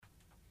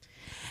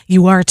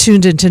You are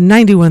tuned into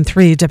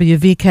 91.3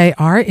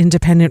 WVKR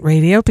Independent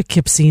Radio,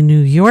 Poughkeepsie,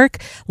 New York.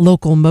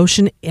 Local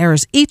Motion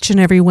airs each and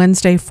every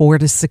Wednesday, 4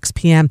 to 6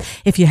 p.m.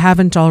 If you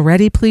haven't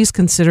already, please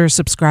consider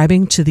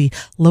subscribing to the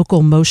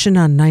Local Motion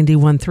on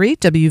 91.3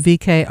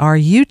 WVKR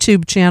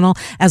YouTube channel,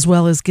 as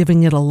well as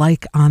giving it a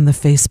like on the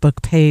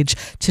Facebook page.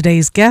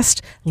 Today's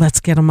guest, let's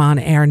get him on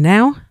air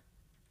now.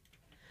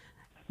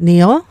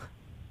 Neil?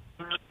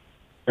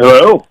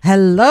 Hello.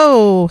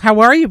 Hello.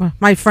 How are you,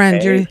 my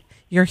friend? Hey.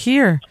 You're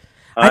here.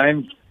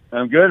 I'm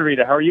good,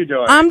 Rita. How are you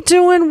doing? I'm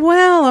doing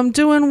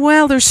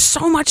well. There's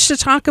so much to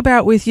talk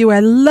about with you.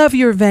 I love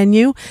your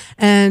venue,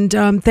 and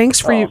thanks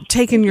for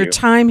taking your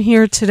time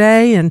here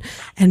today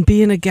and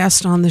being a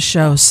guest on the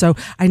show. So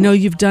I know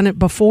you've done it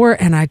before,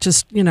 and I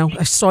just,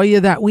 I saw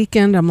you that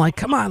weekend. I'm like,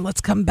 come on, let's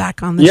come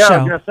back on the show. Yeah, I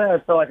was going to say, I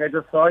felt like I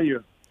just saw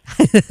you.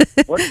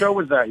 What show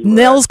was that?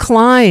 Nels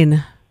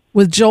Klein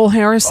with Joel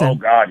Harrison. Oh,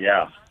 God,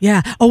 yeah.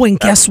 Yeah. Oh, and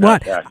guess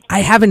what? I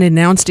haven't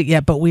announced it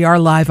yet, but we are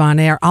live on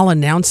air. I'll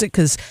announce it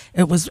because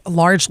it was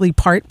largely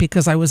part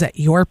because I was at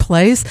your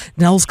place.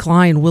 Nels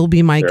Klein will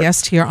be my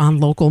guest here on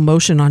Local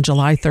Motion on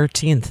July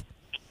 13th.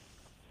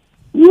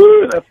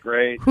 Woo, that's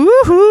great.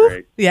 Woo-hoo. That's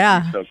great.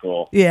 Yeah. He's so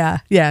cool. Yeah.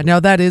 No,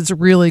 that is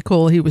really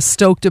cool. He was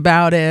stoked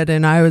about it,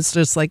 and I was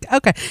just like,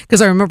 okay.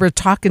 Because I remember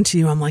talking to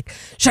you. I'm like,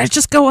 should I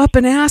just go up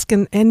and ask?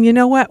 And you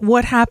know what?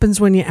 What happens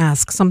when you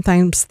ask?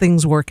 Sometimes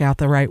things work out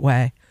the right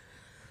way.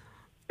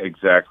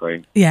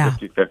 Exactly. Yeah.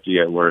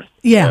 50-50 at worst.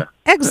 Yeah.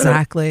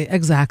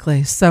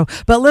 Exactly. So,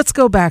 but let's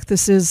go back.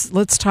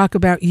 Let's talk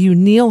about you.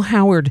 Neil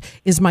Howard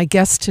is my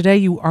guest today.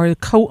 You are a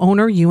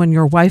co-owner. You and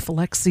your wife,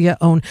 Alexia,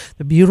 own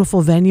the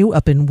beautiful venue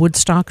up in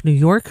Woodstock, New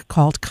York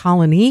called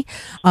Colony.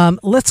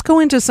 Let's go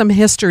into some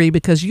history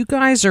because you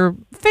guys are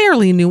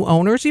fairly new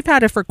owners. You've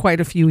had it for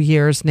quite a few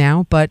years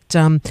now, but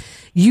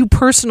you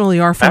personally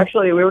are from...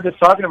 Actually, we were just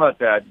talking about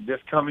that. This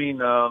coming,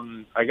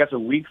 I guess a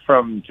week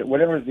from,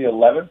 whatever is the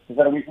 11th? Is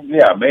that a week from?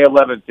 Yeah, May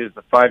 11th is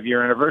the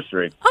 5-year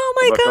anniversary. Oh,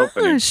 my gosh.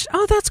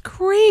 Oh, that's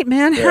great,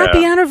 man. Yeah.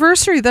 Happy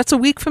anniversary. That's a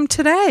week from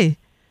today.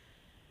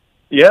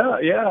 Yeah.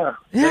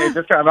 It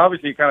just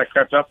obviously kind of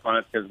crept up on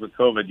us because with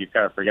COVID, you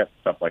kind of forget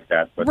stuff like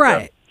that. But,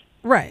 right.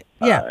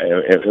 Yeah.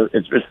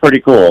 It's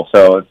pretty cool.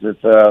 So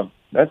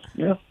that's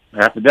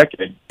half a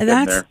decade.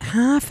 That's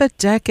half a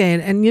decade.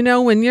 And,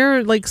 when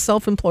you're like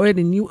self-employed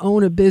and you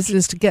own a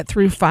business, to get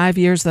through 5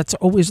 years, that's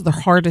always the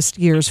hardest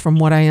years from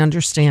what I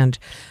understand.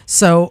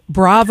 So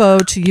bravo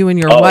to you and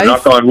your wife.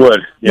 Knock on wood.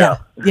 Yeah.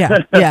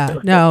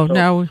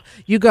 No,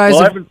 you guys.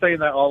 Well, I've been saying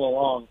that all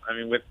along. I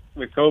mean, with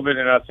COVID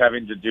and us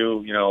having to do,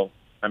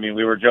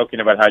 we were joking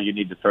about how you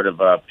need to sort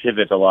of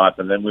pivot a lot,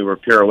 and then we were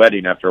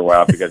pirouetting after a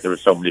while because there were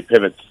so many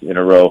pivots in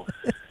a row.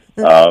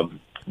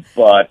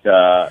 But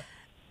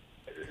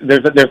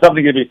there's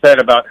something to be said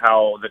about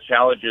how the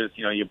challenges,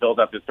 you build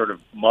up this sort of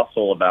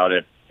muscle about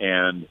it,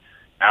 and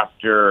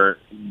after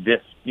this,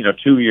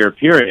 2-year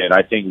period,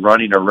 I think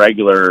running a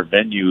regular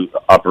venue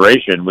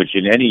operation, which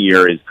in any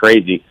year is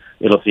crazy,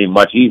 it'll seem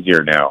much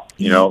easier now.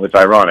 It's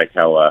ironic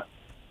how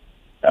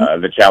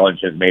the challenge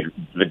has made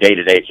the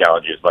day-to-day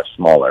challenges much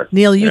smaller.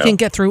 Neil, you can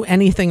get through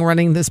anything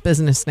running this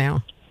business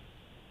now.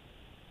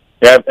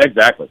 Yeah,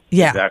 exactly.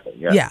 Yeah. Exactly.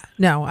 Yeah.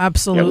 No,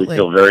 absolutely. We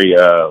feel very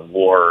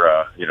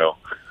war,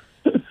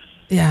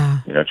 Yeah.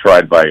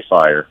 tried by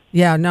fire.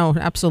 Yeah, no,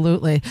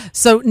 absolutely.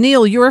 So,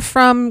 Neil, you're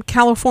from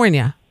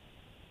California.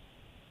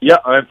 Yeah,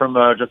 I'm from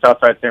just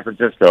outside San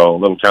Francisco, a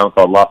little town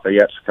called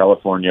Lafayette,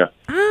 California.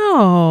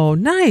 Oh,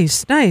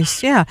 nice,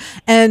 yeah.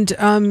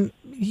 And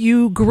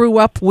you grew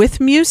up with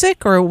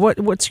music, or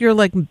what's your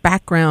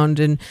background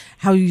and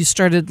how you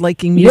started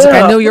liking music?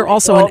 I know you're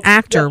also an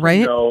actor,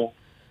 right?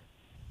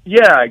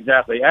 Yeah,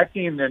 exactly.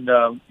 Acting and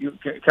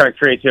kind of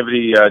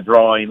creativity,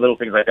 drawing, little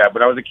things like that.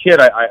 When I was a kid,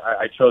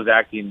 I chose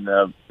acting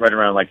right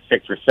around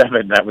 6 or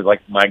 7. That was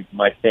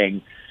my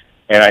thing.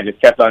 And I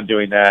just kept on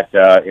doing that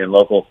in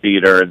local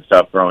theater and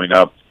stuff growing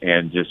up.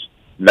 And just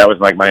that was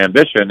my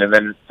ambition. And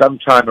then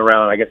sometime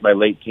around, I guess, my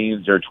late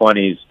teens or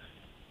 20s,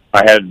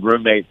 I had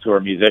roommates who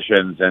were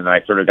musicians, and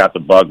I sort of got the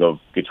bug of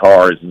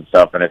guitars and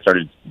stuff. And I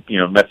started,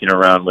 messing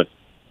around with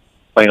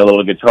playing a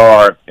little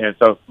guitar. And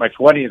so my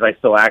 20s, I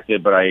still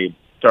acted, but I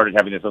started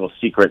having this little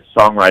secret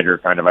songwriter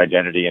kind of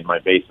identity in my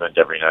basement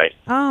every night.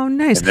 Oh,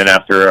 nice. And then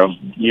after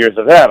years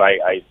of that,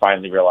 I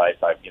finally realized,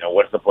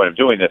 what's the point of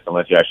doing this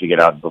unless you actually get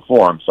out and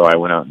perform? So I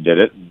went out and did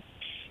it. And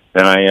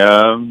then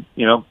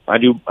I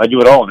do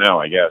it all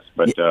now, I guess.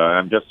 But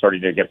I'm just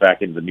starting to get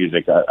back into the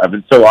music. I've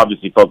been so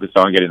obviously focused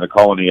on getting the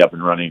Colony up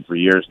and running for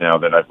years now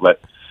that I've let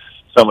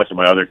so much of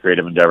my other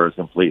creative endeavors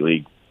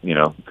completely,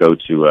 go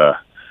to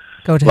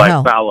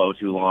hell. fallow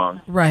too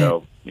long. Right.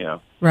 So,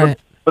 Right.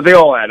 But they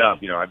all add up.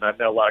 I've met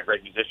a lot of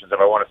great musicians. If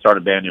I want to start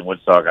a band in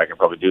Woodstock, I can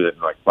probably do that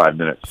in 5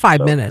 minutes. 5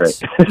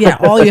 minutes. Yeah,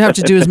 all you have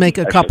to do is make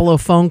a couple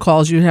of phone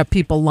calls. You have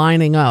people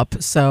lining up.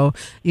 So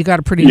you got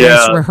a pretty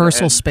nice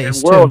rehearsal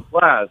space, and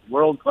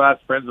world class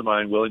friends of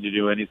mine willing to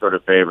do any sort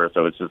of favor.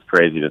 So it's just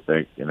crazy to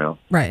think,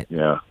 Right.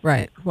 Yeah.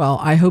 Right. Well,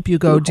 I hope you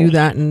go do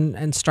that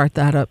and start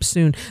that up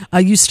soon.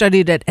 You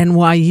studied at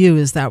NYU.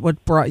 Is that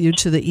what brought you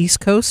to the East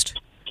Coast?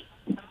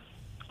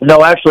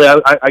 No, actually,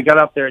 I got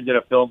up there and did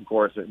a film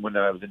course when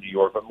I was in New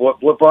York. But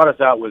what brought us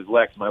out was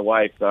Lex, my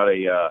wife,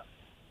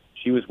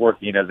 she was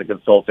working as a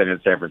consultant in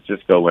San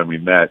Francisco when we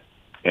met,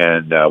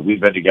 and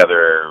we've been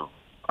together,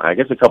 I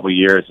guess, a couple of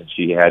years. And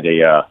she had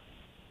a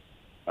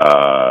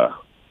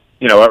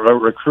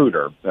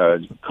recruiter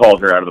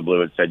called her out of the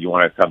blue and said, "You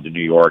want to come to New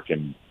York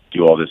and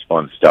do all this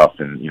fun stuff?"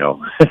 And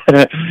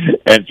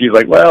and she's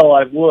like, "Well,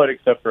 I would,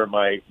 except for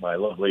my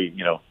lovely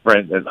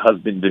friend and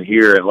husband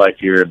here and life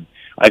here." And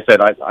I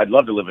said, I'd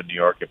love to live in New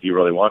York if you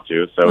really want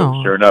to.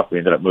 So Sure enough, we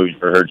ended up moving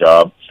for her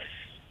job.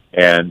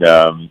 And,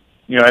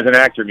 as an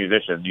actor,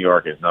 musician, New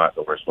York is not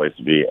the worst place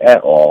to be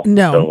at all.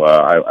 No. So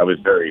I was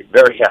very,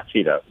 very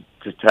happy to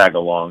tag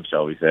along,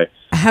 shall we say.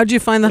 How'd you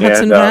find the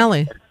Hudson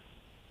Valley?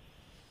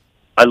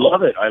 I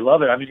love it.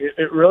 I mean,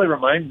 it really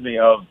reminds me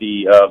of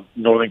the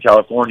Northern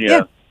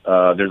California.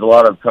 Yeah. There's a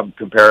lot of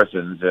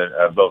comparisons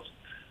both.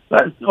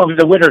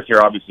 The winters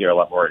here obviously are a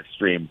lot more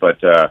extreme, but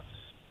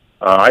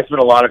I spent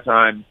a lot of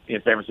time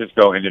in San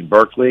Francisco and in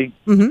Berkeley,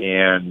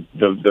 and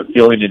the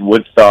feeling in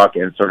Woodstock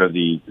and sort of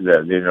the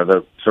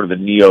sort of the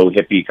neo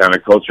hippie kind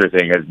of culture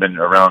thing has been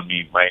around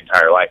me my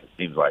entire life. It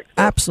seems like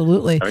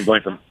absolutely. I mean,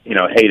 going from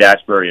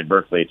Haight-Ashbury and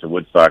Berkeley to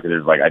Woodstock,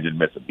 there's I didn't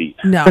miss a beat.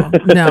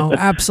 No,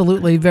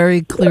 absolutely,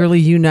 very clearly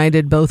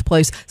united both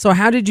places. So,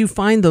 how did you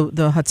find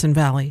the Hudson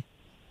Valley?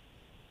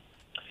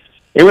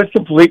 It was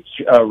complete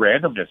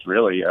randomness,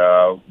 really.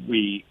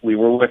 We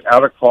were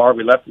without a car.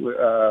 We left. We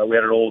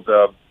had an old,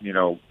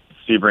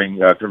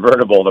 Sebring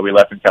convertible that we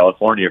left in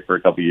California for a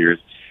couple of years,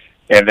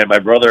 and then my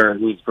brother,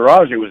 whose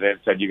garage it was in,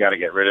 said, "You got to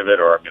get rid of it,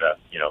 or I'm gonna,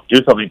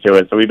 do something to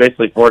it." So we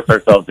basically forced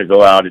ourselves to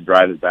go out and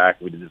drive it back.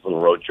 We did this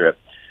little road trip,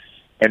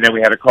 and then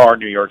we had a car in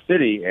New York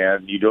City,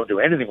 and you don't do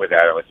anything with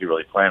that unless you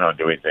really plan on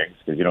doing things,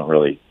 because you don't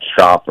really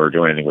shop or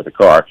do anything with the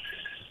car.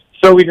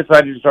 So we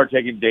decided to start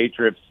taking day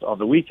trips on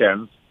the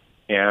weekends.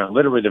 And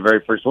literally the very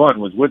first one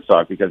was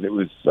Woodstock, because it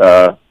was,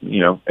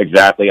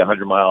 exactly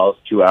 100 miles,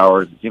 2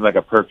 hours. It seemed like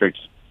a perfect,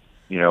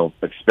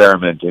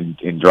 experiment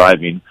in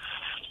driving.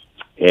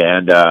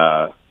 And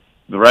the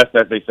rest,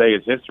 as they say,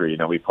 is history.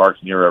 We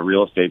parked near a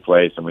real estate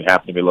place, and we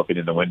happened to be looking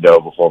in the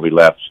window before we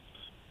left.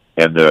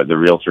 And the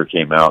realtor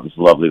came out, this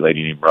lovely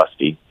lady named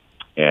Rusty.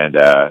 And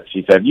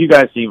she said, "You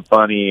guys seem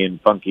funny and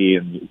funky,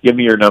 and give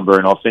me your number,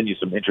 and I'll send you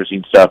some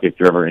interesting stuff if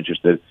you're ever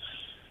interested."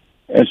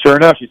 And sure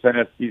enough, she sent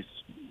us these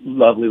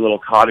lovely little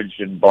cottage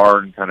and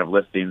barn kind of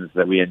listings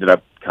that we ended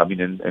up coming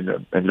in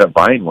and ended up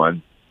buying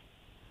one.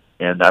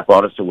 And that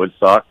brought us to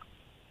Woodstock.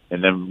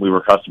 And then we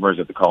were customers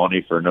at the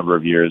Colony for a number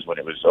of years when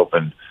it was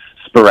open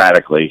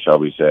sporadically, shall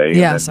we say.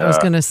 Yes, then, I was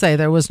going to say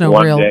there was no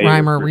real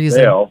rhyme or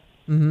reason.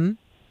 Mm-hmm.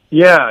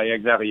 Yeah,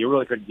 exactly. You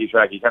really couldn't keep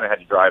track. You kind of had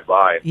to drive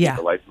by and keep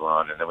the lights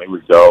on, and then we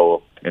would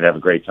go and have a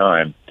great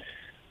time.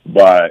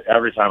 But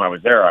every time I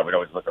was there, I would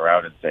always look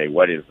around and say,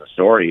 "What is the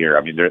story here?"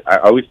 I mean, I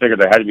always figured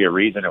there had to be a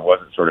reason it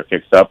wasn't sort of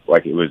fixed up,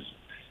 like it was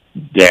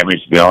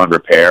damaged beyond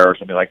repair or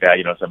something like that.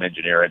 Some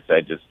engineer had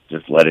said,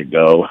 "Just let it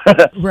go."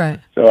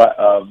 Right.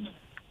 So,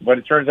 but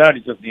it turns out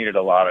it just needed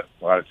a lot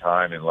of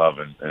time and love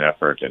and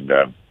effort, and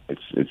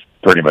it's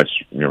pretty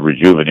much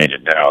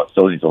rejuvenated now. It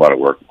still needs a lot of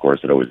work, of course.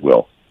 It always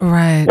will.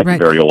 Right, It's a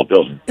very old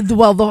building.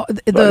 Well,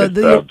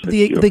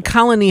 the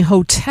Colony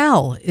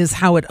Hotel is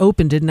how it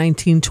opened in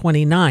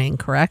 1929,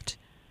 correct?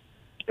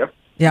 Yep.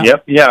 Yeah.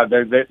 Yep. Yeah.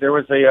 There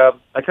was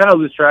I kind of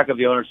lose track of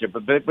the ownership,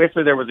 but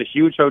basically there was a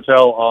huge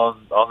hotel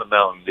on the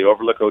mountain, the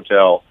Overlook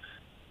Hotel,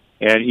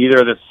 and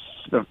either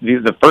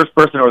the first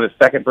person or the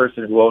second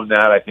person who owned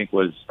that, I think,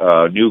 was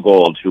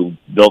Newgold, who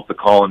built the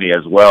Colony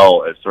as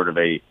well as sort of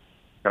a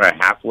kind of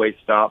halfway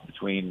stop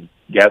between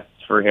guests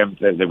for him.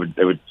 They would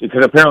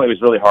because apparently it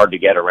was really hard to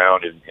get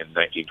around in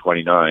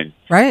 1929.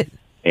 Right.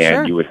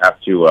 And you would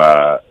have to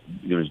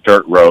there was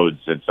dirt roads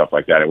and stuff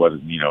like that. It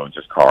wasn't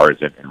just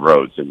cars and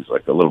roads. It was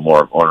like a little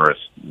more onerous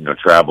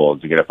travel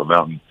to get up a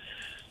mountain.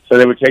 So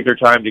they would take their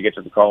time to get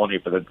to the Colony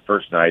for the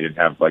first night and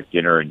have like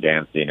dinner and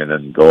dancing, and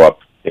then go up,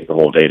 take the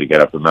whole day to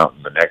get up the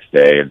mountain the next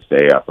day and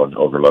stay up on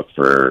Overlook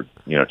for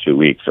 2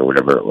 weeks or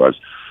whatever it was.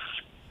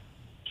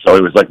 So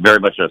it was like very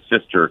much a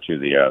sister to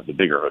the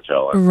bigger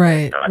hotel.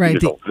 Right, right.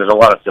 There's a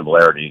lot of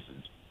similarities.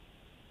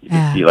 You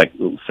can see like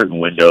certain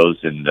windows,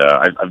 and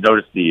I've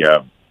noticed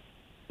the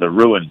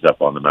ruins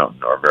up on the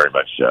mountain are very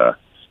much.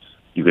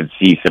 You can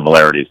see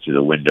similarities to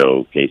the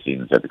window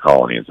casings at the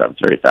Colony and stuff. It's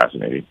very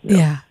fascinating.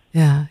 Yeah.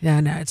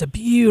 No, it's a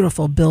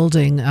beautiful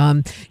building.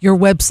 Your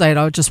website,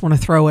 I just want to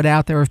throw it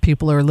out there if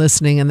people are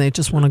listening and they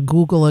just want to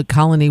Google it,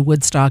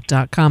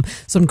 colonywoodstock.com.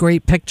 Some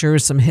great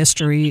pictures, some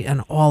history,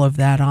 and all of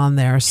that on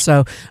there.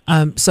 So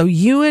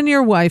you and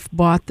your wife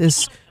bought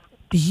this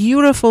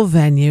beautiful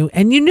venue,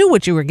 and you knew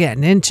what you were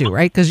getting into,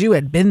 right? Because you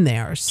had been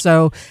there.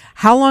 So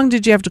how long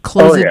did you have to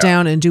close it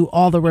down and do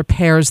all the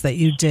repairs that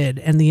you did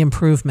and the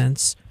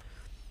improvements?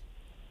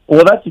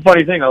 Well, that's the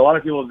funny thing. A lot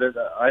of people,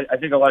 I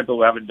think a lot of people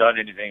who haven't done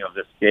anything of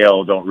this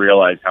scale don't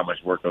realize how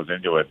much work goes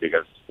into it,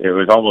 because it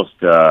was almost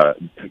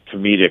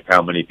comedic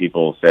how many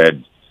people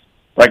said,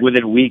 like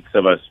within weeks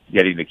of us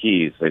getting the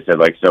keys, they said,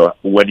 like, "So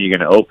when are you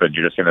going to open?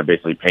 You're just going to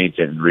basically paint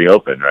it and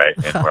reopen, right?"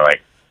 And we're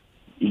like,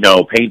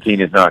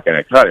 painting is not going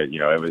to cut it.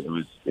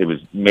 It was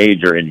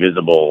major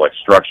invisible, like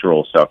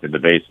structural stuff in the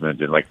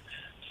basement, and like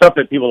stuff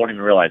that people don't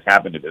even realize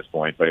happened at this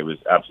point, but it was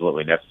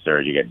absolutely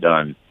necessary to get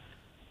done.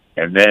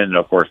 And then,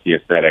 of course, the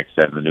aesthetics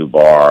and the new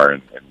bar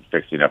and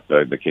fixing up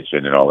the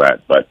kitchen and all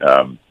that. But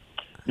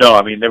no,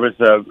 I mean, there was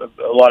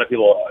a lot of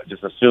people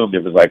just assumed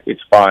it was like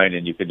it's fine,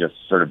 and you could just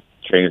sort of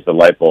change the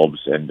light bulbs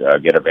and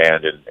get a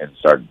band and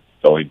start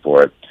going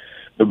for it.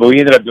 But we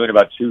ended up doing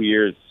about 2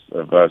 years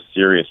of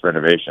serious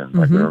renovation.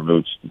 Like we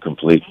removed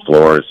complete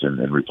floors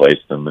and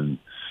replaced them, and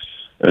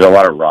there's a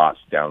lot of rot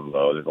down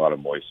low. There's a lot of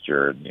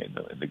moisture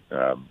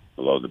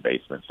below the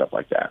basement, stuff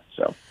like that.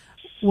 So,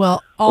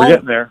 well, we're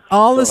getting there.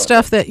 All the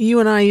stuff that you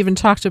and I even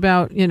talked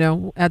about,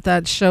 at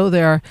that show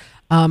there.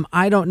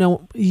 I don't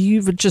know.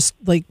 You've just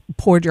like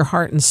poured your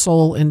heart and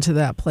soul into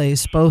that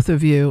place, both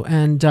of you,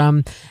 and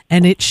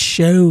it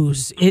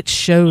shows. It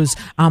shows.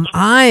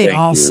 I Thank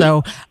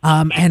also,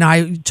 and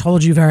I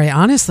told you very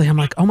honestly, I'm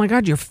like, oh my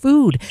God, your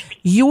food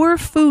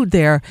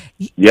there.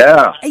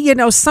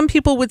 Yeah. Some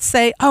people would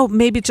say, oh,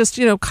 maybe just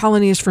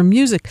colonies for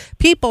music.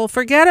 People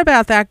forget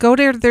about that. Go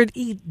there to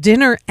eat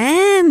dinner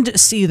and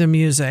see the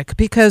music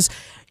because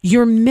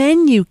your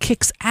menu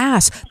kicks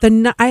ass.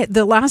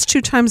 The last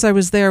 2 times I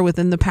was there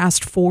within the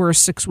past 4 or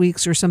 6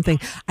 weeks or something,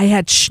 I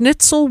had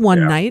schnitzel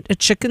one night, a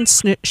chicken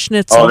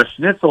schnitzel. Oh, the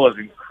schnitzel is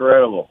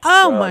incredible.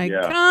 Oh, my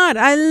God.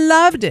 I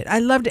loved it.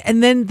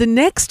 And then the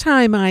next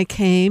time I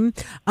came,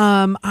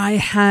 I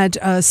had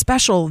a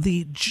special,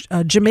 the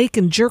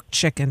Jamaican jerk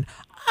chicken.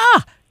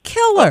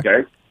 Killer.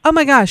 Okay. Oh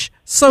my gosh,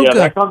 so good. Yeah,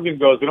 that comes and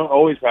goes. We don't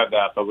always have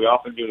that, but we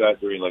often do that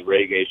during like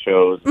reggae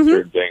shows and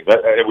certain things.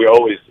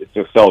 It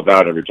just sells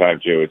out every time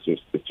too. It's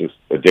just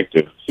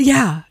addictive.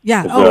 Yeah.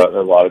 There's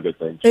a lot of good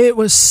things. It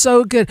was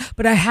so good.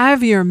 But I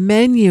have your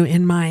menu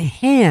in my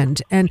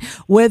hand, and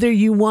whether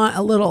you want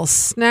a little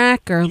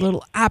snack or a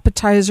little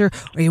appetizer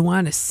or you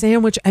want a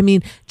sandwich, I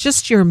mean,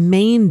 just your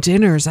main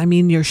dinners. I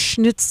mean, your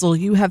schnitzel,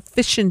 you have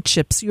fish and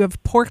chips, you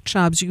have pork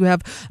chops, you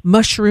have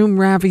mushroom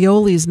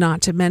raviolis,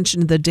 not to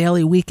mention the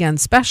daily weekend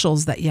specials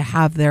that you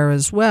have there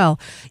as well.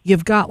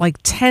 You've got like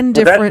 10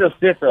 different... That's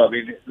just it, though. I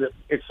mean,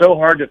 it's so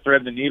hard to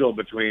thread the needle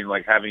between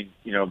like having,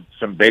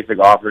 some basic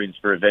offerings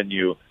for a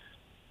venue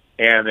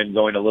and then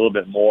going a little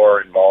bit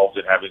more involved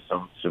in having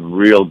some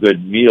real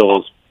good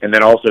meals, and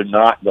then also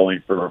not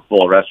going for a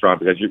full restaurant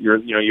because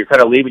you're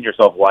kind of leaving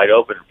yourself wide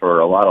open for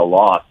a lot of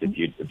loss if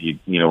you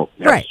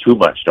have too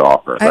much to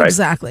offer. Right?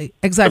 Exactly.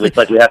 So it's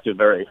like you have to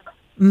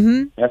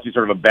it has to be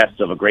sort of a best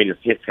of a greatest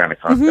hits kind of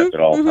concept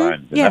at all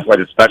times. And that's why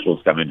the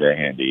specials come into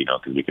handy,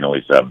 because we can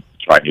always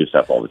try new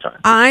stuff all the time.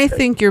 I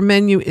think your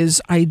menu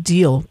is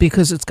ideal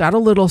because it's got a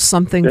little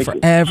something for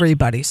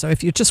everybody. So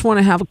if you just want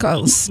to have a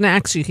couple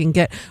snacks, you can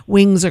get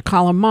wings or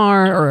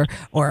calamari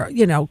or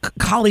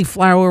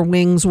cauliflower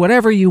wings,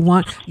 whatever you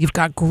want. You've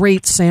got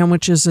great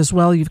sandwiches as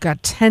well. You've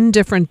got 10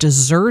 different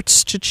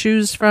desserts to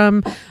choose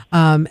from,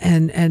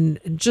 and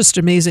just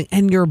amazing.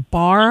 And your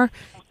bar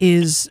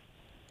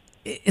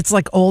it's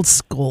like old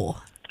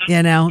school,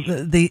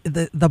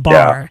 the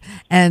bar,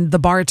 and the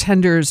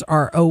bartenders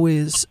are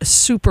always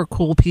super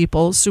cool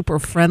people, super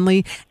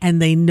friendly, and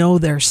they know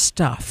their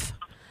stuff.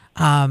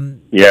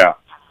 Yeah.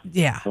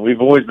 And we've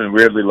always been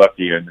weirdly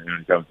lucky when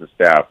it comes to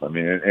staff. I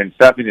mean, and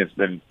staffing has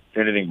been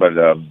anything but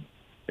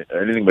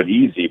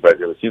easy.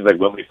 But it seems like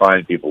when we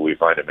find people, we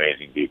find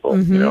amazing people.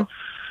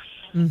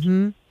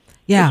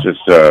 Yeah. It's just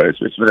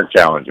it's been a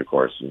challenge, of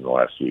course, in the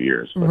last few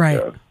years. But,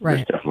 right.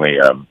 It's definitely.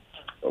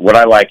 What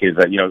I like is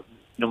that,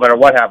 no matter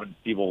what happens,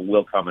 people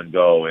will come and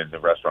go in the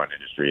restaurant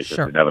industry. It's just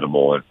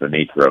inevitable. It's the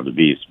nature of the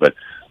beast. But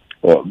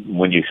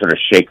when you sort of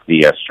shake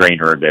the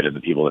strainer a bit, and the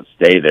people that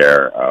stay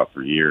there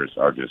for years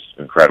are just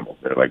incredible.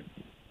 They're like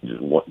just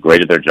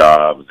great at their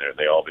job, and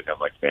they all become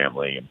like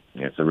family. And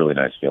it's a really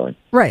nice feeling.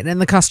 Right.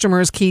 And the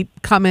customers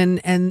keep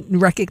coming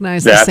and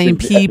recognize the same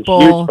people.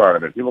 That's a huge part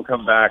of it. People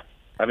come back.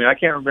 I mean, I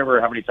can't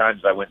remember how many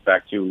times I went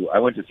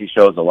to see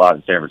shows a lot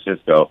in San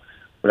Francisco.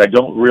 But I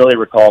don't really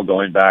recall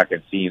going back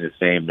and seeing the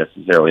same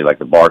necessarily, like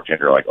the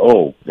bartender, like,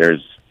 oh,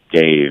 there's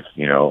Dave,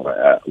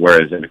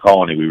 whereas in the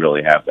Colony, we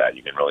really have that.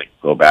 You can really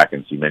go back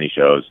and see many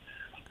shows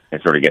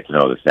and sort of get to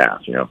know the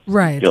staff,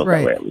 Right.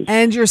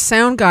 And your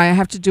sound guy, I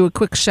have to do a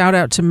quick shout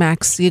out to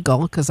Max Siegel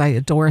because I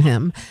adore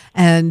him.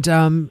 And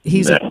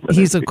he's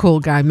a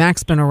cool guy.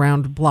 Mac's been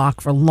around the block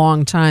for a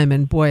long time.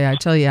 And boy, I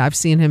tell you, I've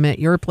seen him at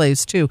your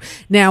place too.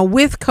 Now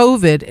with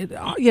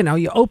COVID,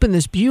 you open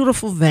this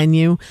beautiful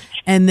venue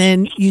and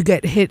then you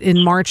get hit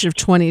in March of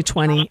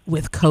 2020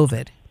 with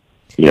COVID.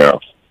 Yeah.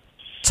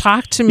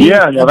 Talk to me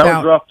that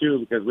was rough too,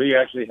 because we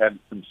actually had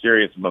some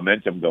serious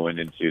momentum going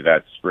into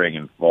that spring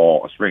and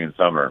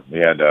summer. We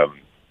had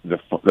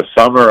the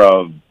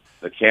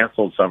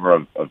canceled summer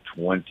of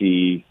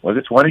 20, was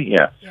it 20?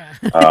 Yeah.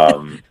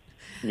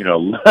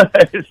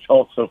 It's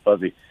all so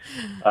fuzzy.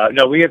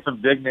 No, we had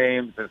some big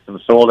names and some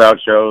sold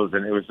out shows,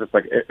 and it was just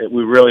like,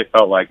 we really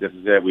felt like this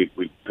is it. We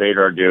paid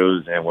our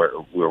dues, and we're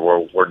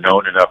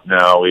known enough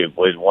now. We've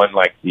won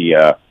like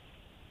the,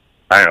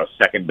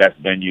 second best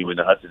venue in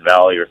the Hudson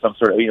Valley or some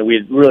sort of, we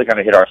had really kind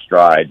of hit our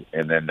stride.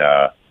 And then,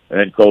 And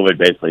then COVID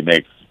basically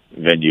makes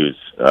venues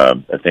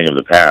a thing of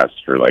the past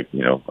for like,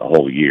 a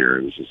whole year.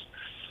 It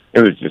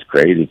was just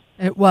crazy.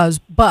 It was,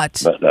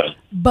 but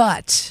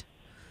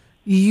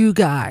you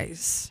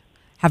guys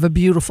have a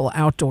beautiful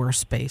outdoor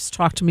space.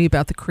 Talk to me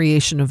about the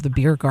creation of the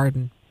beer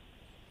garden.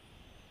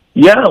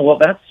 Yeah, well,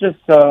 that's just,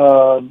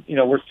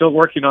 we're still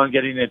working on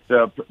getting it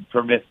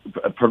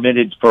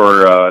permitted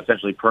for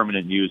essentially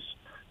permanent use.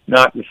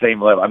 Not the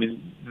same level. I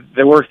mean,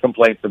 there were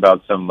complaints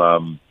about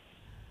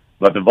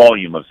about the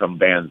volume of some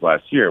bands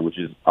last year, which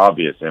is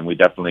obvious, and we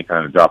definitely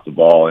kind of dropped the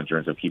ball in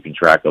terms of keeping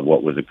track of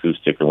what was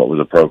acoustic and what was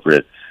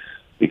appropriate,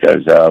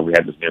 because we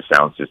had this new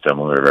sound system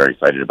and we were very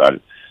excited about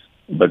it.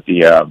 But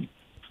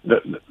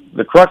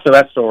the crux of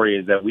that story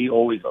is that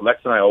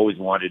Alexa and I always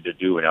wanted to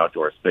do an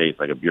outdoor space,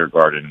 like a beer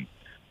garden.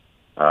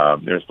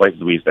 There's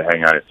places we used to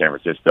hang out in San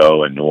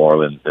Francisco and New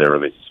Orleans. There were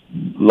these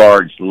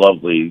large,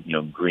 lovely,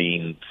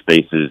 green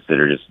spaces that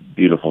are just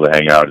beautiful to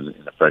hang out in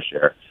the fresh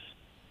air.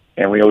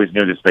 And we always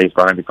knew the space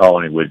behind the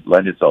Colony would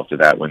lend itself to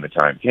that when the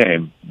time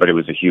came, but it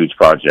was a huge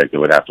project that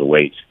would have to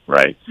wait,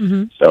 right?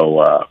 Mm-hmm.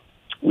 So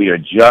we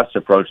had just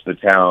approached the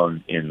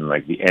town in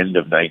like the end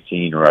of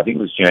 19, or I think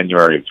it was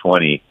January of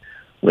 20,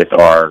 with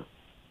our,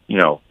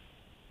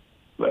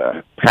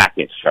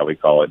 package, shall we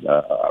call it,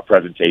 a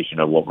presentation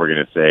of what we're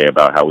going to say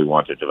about how we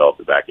want to develop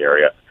the back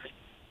area.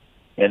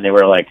 And they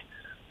were like,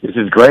 this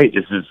is great.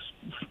 This is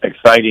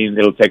exciting.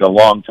 It'll take a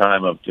long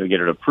time to get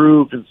it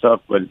approved and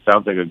stuff, but it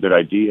sounds like a good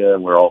idea.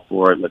 We're all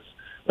for it.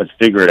 Let's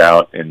figure it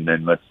out, and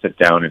then let's sit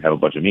down and have a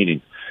bunch of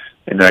meetings.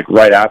 And like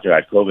right after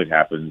that, COVID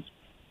happens.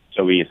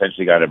 So we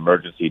essentially got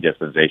emergency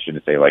dispensation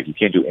to say, like, you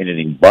can't do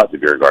anything but the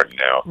beer garden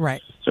now.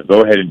 Right. So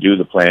go ahead and do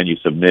the plan you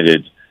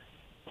submitted,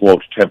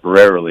 quote,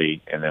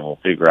 temporarily, and then we'll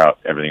figure out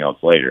everything else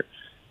later.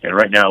 And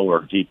right now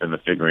we're deep in the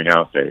figuring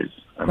out phase.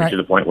 I mean, to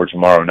the point where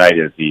tomorrow night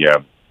is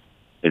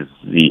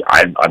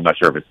I'm not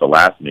sure if it's the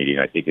last meeting.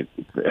 I think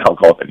I'll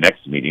call it the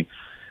next meeting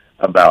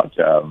about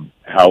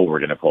how we're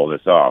going to pull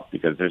this off,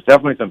 because there's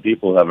definitely some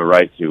people who have a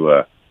right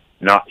to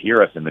not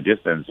hear us in the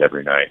distance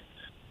every night.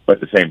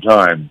 But at the same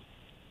time,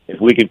 if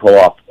we can pull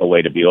off a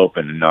way to be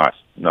open and not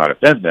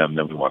offend them,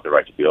 then we want the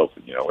right to be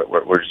open.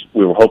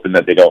 We were hoping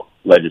that they don't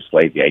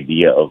legislate the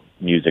idea of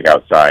music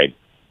outside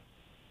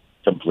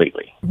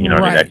completely. I mean,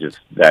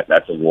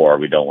 that's a war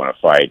we don't want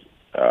to fight.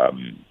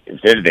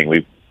 If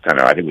anything,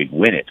 I think we'd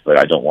win it, but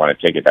I don't want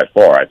to take it that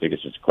far. I think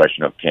it's just a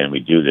question of, can we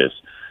do this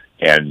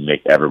and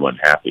make everyone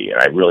happy?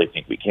 And I really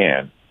think we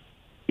can,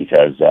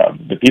 because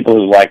the people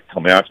who like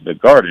coming out to the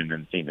garden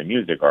and seeing the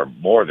music are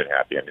more than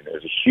happy. I mean,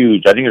 there's a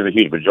huge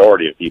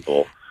majority of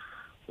people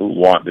who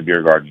want the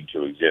beer garden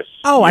to exist.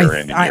 Oh,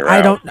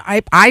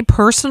 I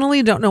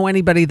personally don't know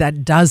anybody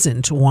that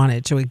doesn't want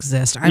it to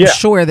exist. I'm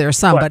sure there's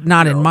some, but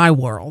not in my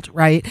world,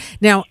 right?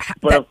 Now,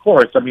 but of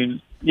course, I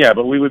mean, yeah,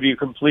 but we would be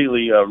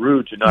completely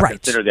rude to not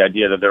consider the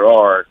idea that there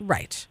are,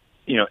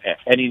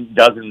 any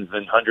dozens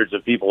and hundreds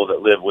of people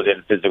that live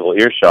within physical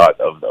earshot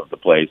of the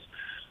place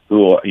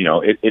who,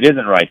 it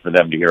isn't right for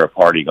them to hear a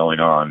party going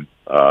on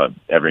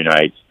every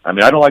night. I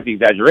mean, I don't like the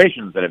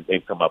exaggerations that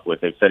they've come up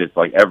with. They've said it's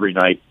like every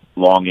night,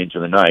 long into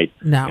the night.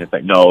 No. And it's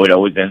like, no, it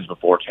always ends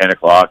before 10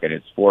 o'clock, and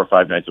it's 4 or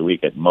 5 nights a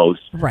week at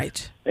most.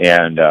 Right.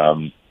 And,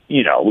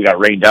 we got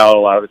rained out a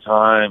lot of the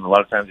time. A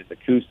lot of times it's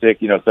acoustic,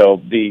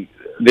 so the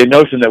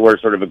notion that we're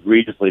sort of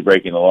egregiously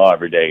breaking the law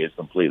every day is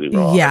completely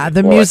wrong. Yeah,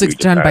 the music's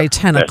done by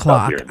 10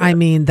 o'clock. I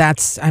mean,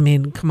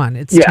 come on,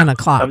 it's 10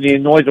 o'clock. I mean, the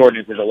noise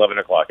ordinance is 11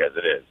 o'clock as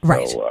it is.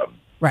 Right, so,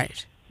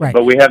 right.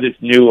 But we have this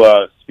new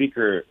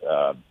speaker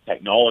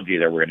technology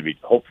that we're going to be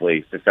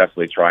hopefully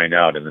successfully trying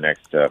out in the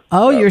next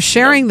you're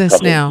sharing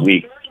this now.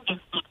 Weeks.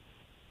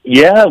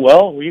 Yeah,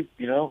 well,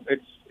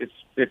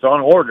 it's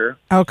on order.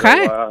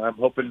 Okay. So, I'm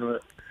hoping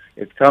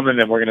it's coming,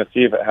 and we're going to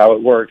see how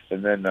it works,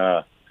 and then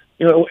I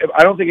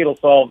don't think it'll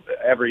solve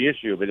every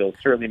issue, but it'll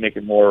certainly make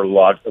it more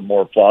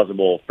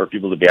plausible for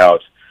people to be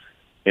out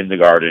in the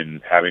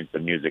garden, having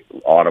some music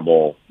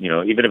audible,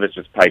 even if it's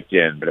just piped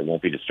in, but it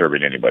won't be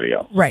disturbing anybody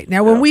else. Right.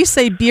 Now, when we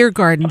say beer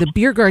garden, the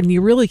beer garden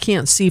you really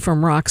can't see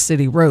from Rock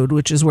City Road,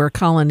 which is where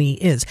Colony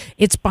is.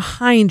 It's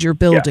behind your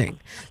building.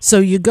 Yeah. So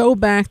you go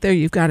back there,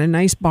 you've got a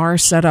nice bar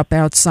set up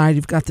outside,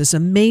 you've got this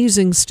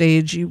amazing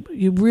stage. You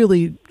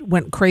really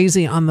went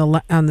crazy on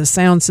the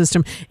sound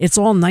system. It's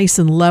all nice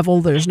and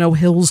level. There's no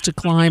hills to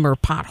climb or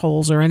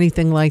potholes or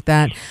anything like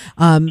that.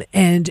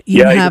 And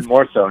you have even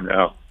more so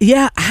now.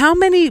 Yeah. How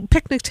many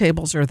picnic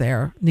tables are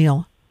there,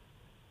 Neil?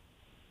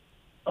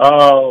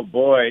 Oh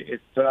boy,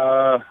 it's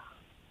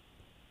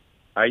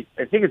I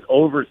think it's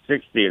over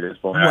 60 at this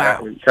point.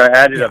 Wow. I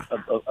added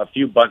a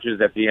few bunches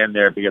at the end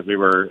there because we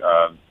were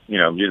we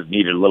just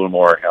needed a little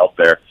more help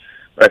there.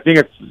 But I think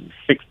it's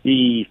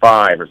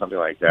 65 or something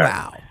like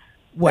that.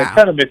 Wow. It's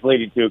kind of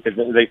misleading too, because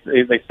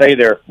they say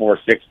they're for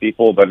 6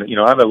 people, but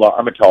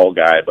I'm a tall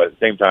guy, but at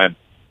the same time,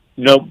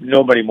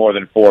 nobody more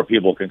than 4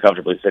 people can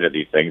comfortably sit at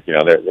these things.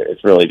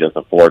 It's really just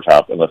a 4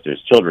 top unless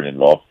there's children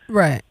involved.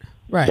 Right.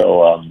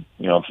 So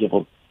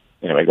people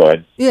anyway, go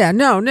ahead. Yeah,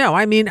 no.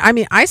 I mean,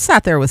 I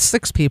sat there with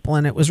 6 people,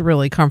 and it was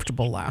really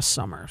comfortable last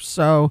summer.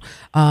 So,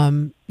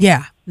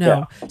 yeah.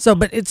 So,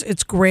 but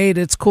it's great.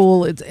 It's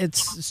cool.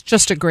 It's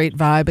just a great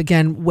vibe.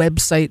 Again,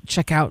 website.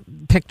 Check out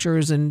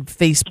pictures and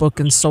Facebook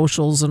and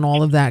socials and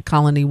all of that.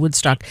 Colony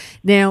Woodstock.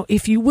 Now,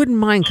 if you wouldn't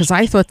mind, because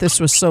I thought this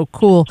was so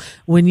cool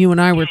when you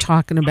and I were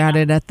talking about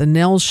it at the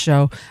Nels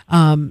show.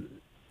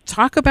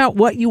 Talk about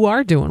what you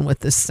are doing with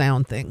this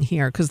sound thing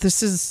here, because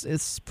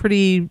it's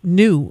pretty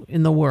new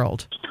in the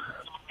world.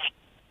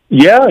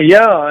 Yeah.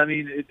 I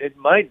mean, it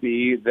might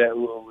be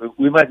that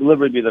we might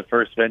literally be the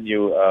first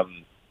venue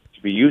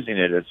to be using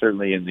it. It's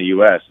certainly in the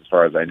U.S., as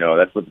far as I know.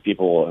 That's what the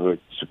people who are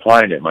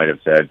supplying it might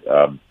have said.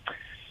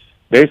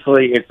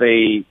 Basically, it's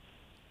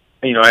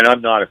and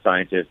I'm not a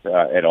scientist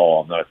at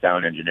all. I'm not a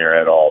sound engineer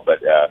at all.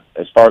 But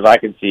as far as I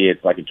can see,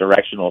 it's like a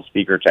directional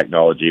speaker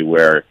technology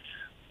where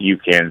you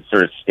can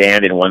sort of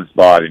stand in one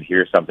spot and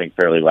hear something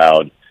fairly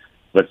loud,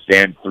 but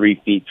stand 3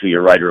 feet to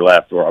your right or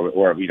left,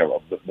 or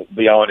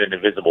beyond an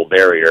invisible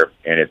barrier,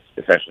 and it's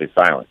essentially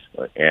silent.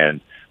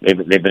 And they've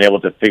been able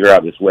to figure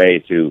out this way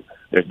to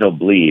there's no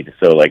bleed,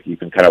 so like you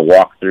can kind of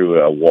walk through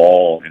a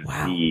wall and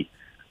see.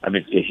 I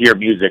mean, you hear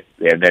music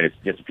and then it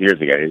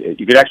disappears again.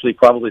 You could actually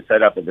probably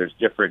set up that there's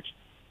different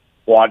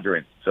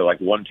quadrants. So like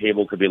one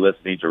table could be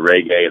listening to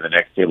reggae, and the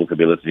next table could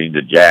be listening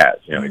to jazz.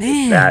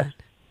 It's that.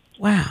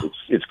 Wow,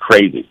 it's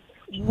crazy.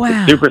 Wow.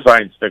 It's super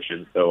science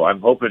fiction, so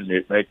I'm hoping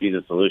it might be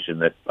the solution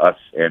that us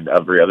and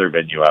every other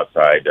venue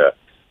outside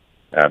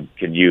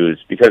can use,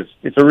 because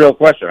it's a real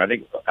question. I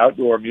think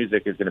outdoor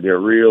music is going to be a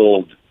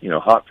real,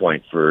 hot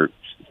point for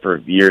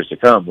years to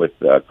come with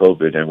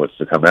COVID and what's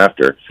to come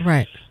after.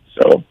 Right.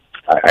 So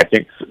I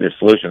think the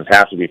solutions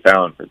have to be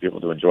found for people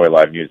to enjoy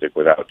live music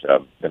without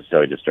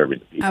necessarily disturbing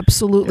the peace.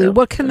 Absolutely.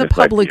 What can the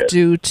public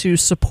do to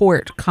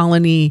support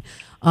Colony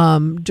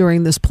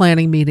during this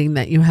planning meeting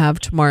that you have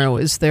tomorrow?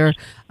 Is there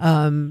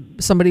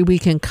somebody we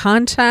can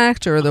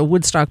contact, or the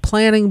Woodstock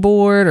Planning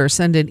Board, or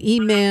send an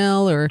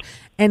email or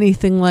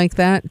anything like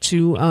that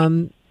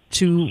to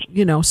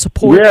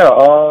support?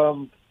 Yeah,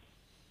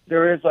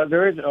 there is.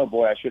 Oh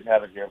boy, I should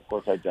have it here. Of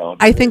course, I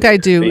don't. I think I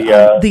do.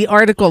 The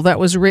article that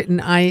was written,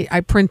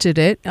 I printed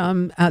it.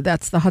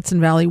 That's the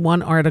Hudson Valley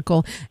One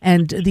article,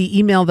 and the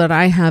email that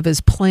I have is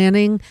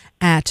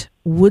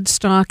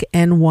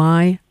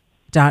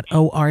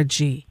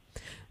planning@woodstockny.org.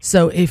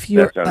 So if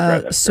you're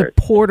a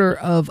supporter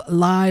of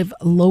live,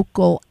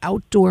 local,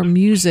 outdoor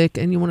music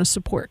and you want to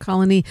support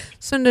Colony,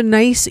 send a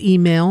nice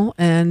email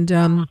and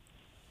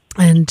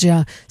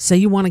say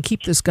you want to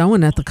keep this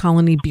going at the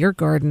Colony Beer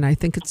Garden. I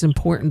think it's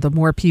important. The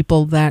more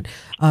people that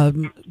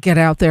get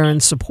out there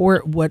and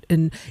support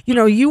you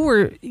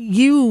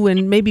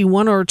and maybe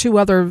one or two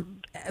other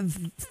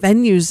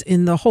venues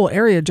in the whole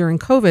area during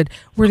COVID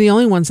were the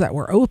only ones that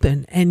were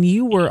open, and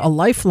you were a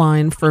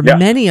lifeline for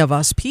many of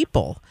us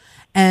people.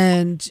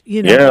 And,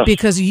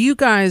 because you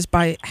guys,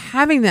 by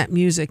having that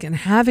music and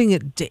having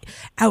it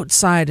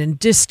outside and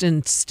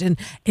distanced, and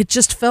it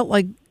just felt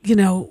like,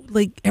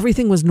 like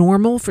everything was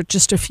normal for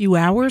just a few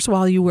hours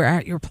while you were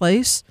at your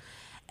place.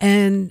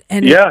 I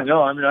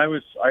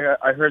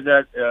heard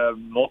that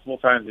multiple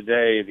times a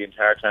day the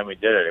entire time we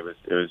did it.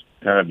 It was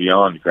kind of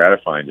beyond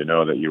gratifying to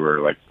know that you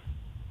were like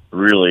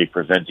really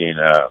presenting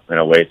an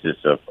oasis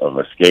of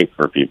escape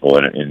for people.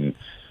 And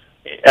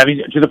I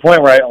mean, to the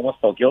point where I almost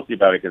felt guilty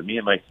about it, because me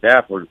and my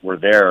staff were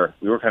there.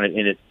 We were kind of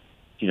in it,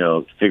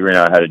 figuring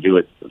out how to do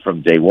it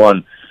from day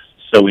one.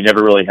 So we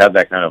never really had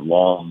that kind of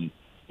long,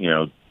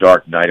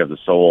 dark night of the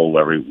soul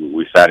where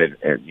we sat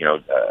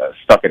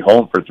stuck at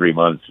home for 3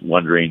 months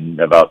wondering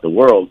about the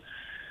world.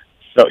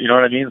 So, you know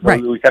what I mean? So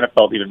right. We kind of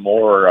felt even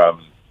more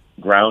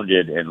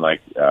grounded in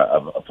like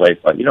a place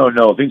like,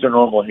 no, things are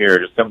normal here.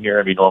 Just come here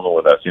and be normal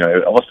with us.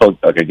 It almost felt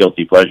like a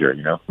guilty pleasure,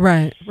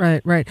 Right.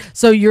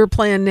 So your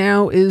plan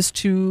now is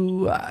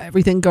to,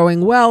 everything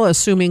going well,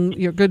 assuming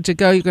you're good to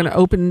go, you're going to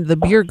open the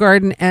beer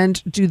garden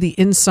and do the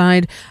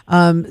inside.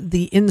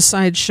 The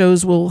inside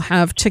shows will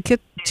have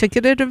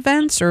ticketed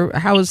events, or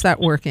how is that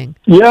working?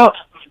 Yeah,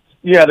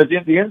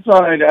 the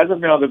inside, as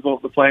of now, the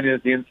plan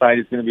is the inside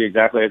is going to be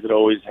exactly as it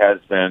always has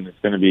been. It's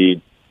going to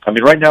be,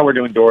 right now we're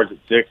doing doors at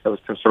 6. That was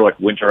sort of like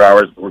winter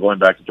hours, but we're going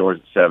back to doors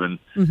at 7.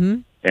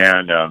 Mm-hmm.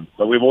 And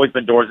but we've always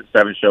been doors at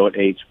 7, show at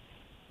 8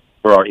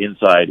 for our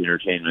inside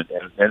entertainment,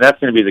 and that's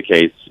going to be the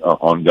case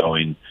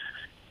ongoing.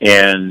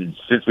 And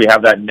since we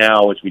have that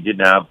now, which we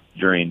didn't have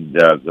during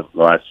the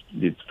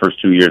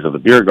first 2 years of the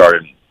beer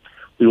garden,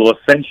 we will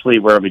essentially,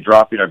 we'll be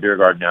dropping our beer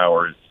garden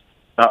hours,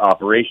 not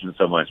operation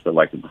so much, but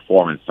like the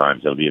performance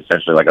times. It'll be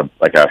essentially like a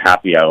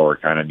happy hour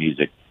kind of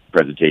music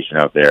presentation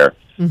out there.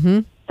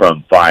 Mm-hmm.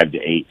 From 5 to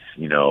 8,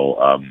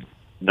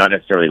 not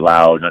necessarily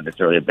loud, not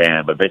necessarily a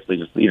band, but basically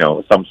just,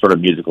 some sort of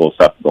musical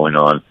stuff going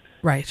on.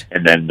 Right.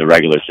 And then the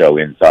regular show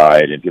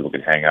inside, and people can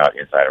hang out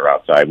inside or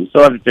outside. We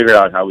still haven't figured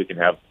out how we can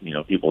have,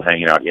 people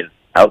hanging out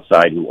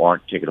outside who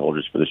aren't ticket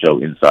holders for the show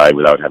inside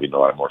without having a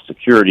lot of more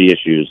security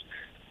issues.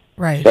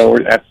 Right. So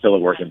that's still a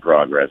work in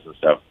progress and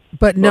stuff.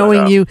 But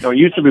knowing you... No, it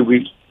used to be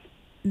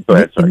Go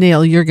ahead, sorry.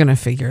 Neil, you're going to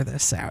figure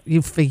this out.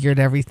 You've figured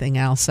everything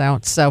else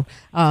out. So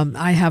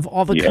I have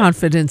all the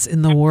confidence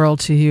in the world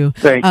to you.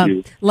 Thank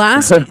you.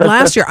 Last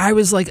year, I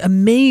was like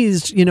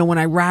amazed, when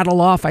I rattle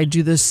off, I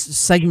do this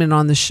segment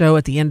on the show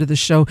at the end of the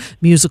show,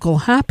 musical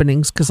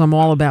happenings, because I'm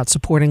all about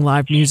supporting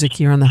live music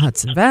here in the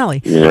Hudson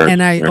Valley.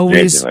 And I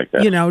always, like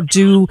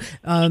do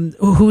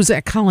Who's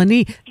at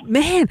Colony.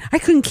 Man, I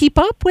couldn't keep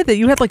up with it.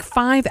 You had like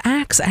 5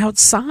 acts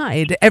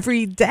outside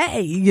every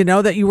day,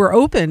 that you were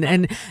open.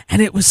 And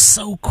it was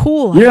so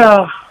cool.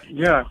 Yeah.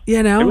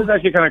 It was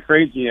actually kind of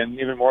crazy, and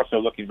even more so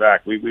looking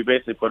back. We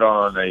basically put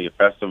on a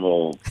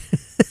festival,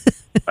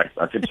 like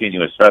a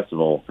continuous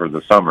festival for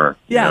the summer.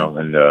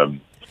 And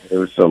it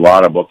was a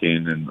lot of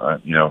booking, and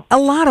a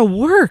lot of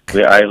work.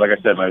 Like I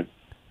said,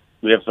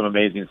 we have some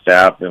amazing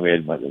staff, and we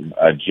had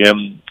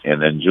Jim,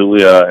 and then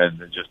Julia, and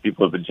just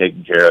people have been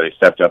taking care of. They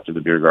stepped up to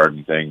the beer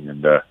garden thing,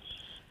 and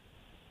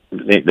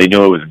they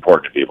knew it was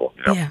important to people.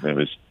 It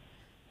was.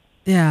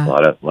 Yeah, a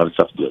lot of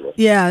stuff to deal with.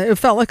 Yeah, it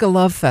felt like a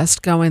love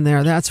fest going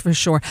there. That's for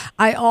sure.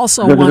 I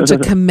also want to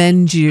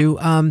commend you.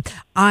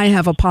 I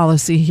have a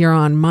policy here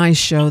on my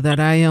show that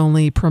I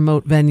only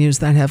promote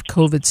venues that have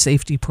COVID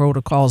safety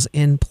protocols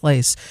in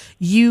place.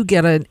 You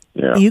get a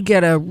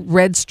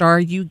red star.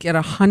 You get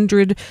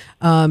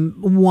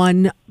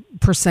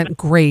 101%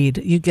 grade.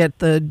 You get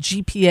the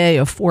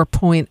GPA of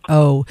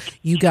 4.0.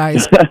 You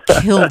guys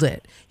killed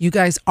it. You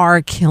guys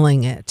are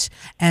killing it.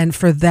 And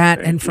for that,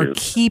 Thank and for you.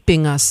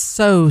 keeping us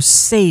so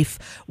safe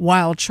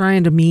while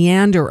trying to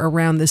meander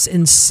around this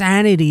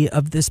insanity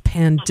of this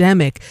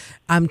pandemic,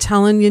 I'm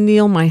telling you,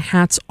 Neil, my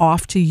hat's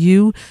off to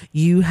you.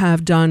 You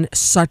have done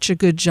such a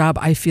good job.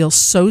 I feel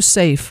so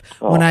safe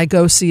when I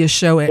go see a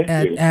show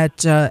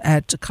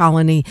at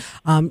Colony.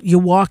 You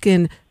walk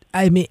in,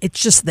 I mean, it's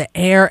just the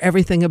air,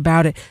 everything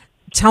about it.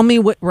 Tell me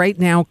what right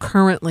now,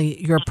 currently,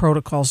 your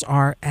protocols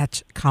are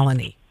at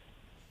Colony.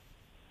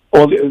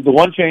 Well, the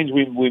one change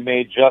we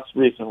made just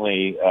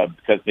recently,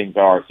 because things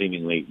are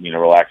seemingly,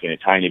 relaxing a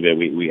tiny bit,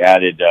 we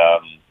added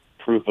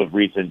proof of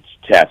recent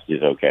test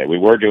is okay. We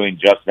were doing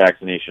just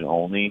vaccination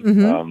only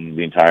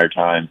the entire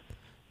time.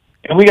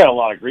 And we got a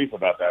lot of grief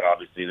about that,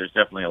 obviously. There's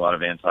definitely a lot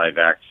of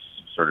anti-vax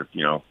sort of,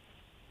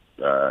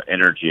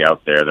 energy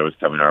out there that was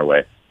coming our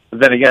way.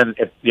 But then again,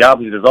 if the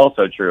opposite is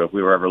also true, if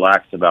we were ever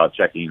lax about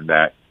checking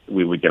that,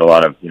 we would get a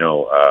lot of,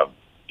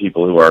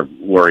 people who are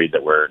worried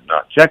that we're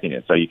not checking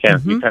it. So you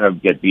can't, you kind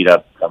of get beat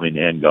up coming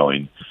and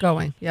going.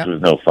 Yeah. It was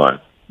no fun.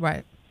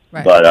 Right.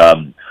 But,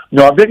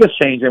 our biggest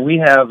change, and we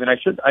have, and I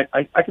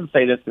can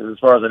say this because as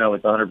far as I know,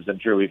 it's 100%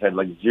 true. We've had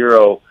like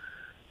zero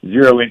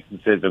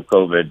instances of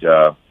COVID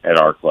at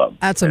our club.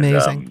 That's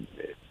amazing.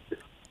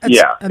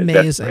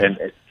 Amazing.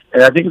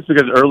 And I think it's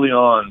because early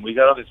on, we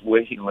got on this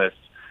waiting list,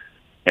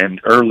 and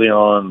early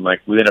on,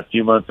 like within a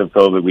few months of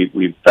COVID,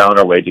 we found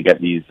our way to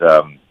get these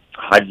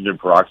hydrogen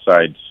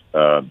peroxide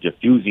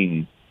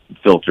diffusing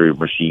filter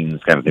machines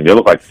kind of thing. They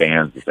look like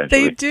fans,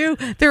 essentially. They do.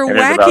 They're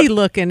wacky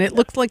looking. It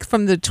looks like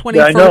from the 21st.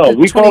 Yeah, I know.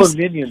 We call them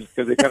Minions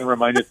because they kind of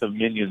remind us of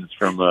Minions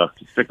from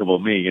Despicable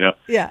Me,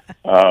 Yeah.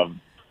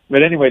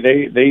 But anyway,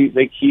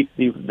 they keep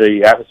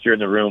the atmosphere in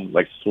the room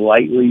like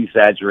slightly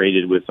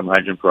saturated with some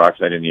hydrogen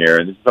peroxide in the air,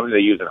 and this is something they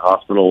use in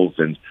hospitals,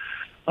 and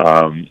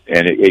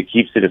it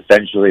keeps it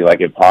essentially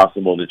like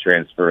impossible to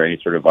transfer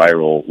any sort of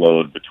viral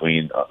load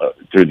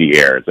through the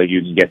air. It's like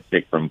you can get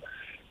sick from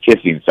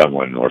kissing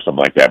someone or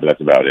something like that, but that's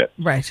about it.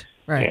 Right.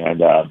 And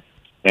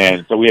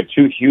so we have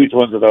 2 huge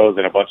ones of those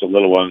and a bunch of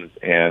little ones,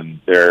 and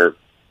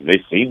they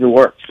seem to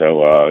work.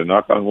 So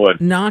knock on wood.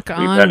 We've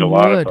had a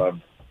lot of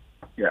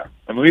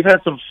we've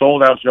had some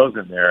sold out shows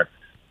in there,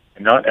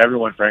 and not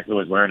everyone, frankly,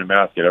 was wearing a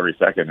mask at every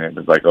second. And it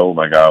was like, oh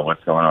my God,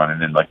 what's going on?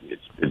 And then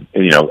it's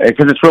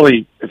because it's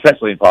really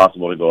essentially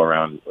impossible to go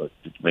around to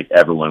make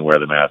everyone wear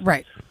the mask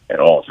at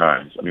all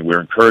times. I mean,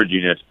 we're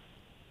encouraging it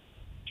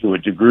to a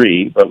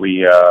degree, but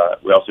we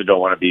also don't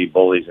want to be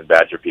bullies and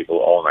badger people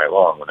all night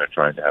long when they're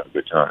trying to have a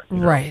good time.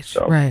 Right.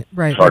 So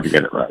it's hard to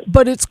get it right.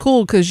 But it's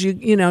cool because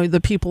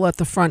the people at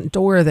the front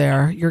door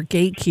there, your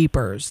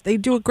gatekeepers, they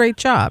do a great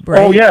job,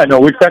 right? Oh yeah, no,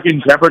 we're checking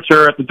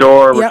temperature at the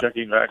door. We're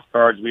checking vax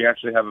cards. We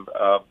actually have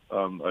a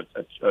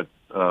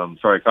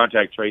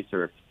contact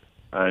tracer,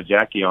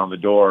 Jackie, on the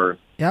door.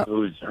 Yep.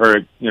 Who's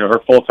her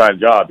full time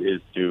job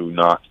is to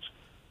not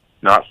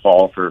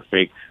fall for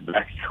fake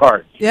vax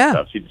cards. Yeah.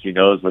 Stuff. She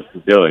knows what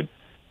she's doing.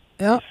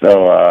 Yeah.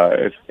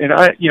 So,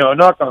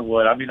 knock on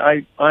wood. I mean,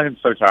 I am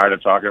so tired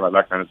of talking about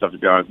that kind of stuff, to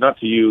be honest. Not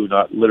to you,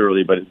 not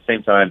literally, but at the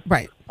same time,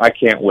 I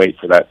can't wait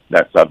for that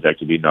subject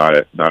to be not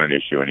an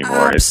issue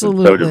anymore.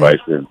 Absolutely. It's so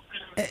divisive.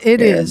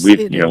 It is.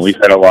 We've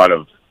had a lot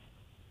of,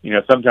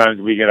 sometimes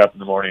we get up in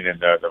the morning and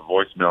the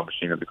voicemail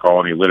machine at the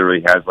colony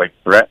literally has like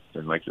threats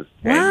and like just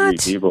angry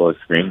people are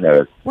screaming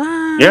at us.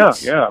 What? Yeah.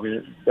 I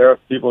mean, there are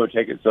people who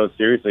take it so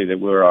seriously that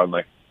we're on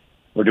like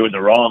we're doing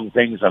the wrong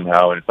thing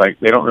somehow. And it's like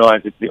they don't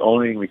realize it's the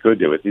only thing we could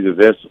do. It's either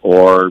this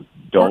or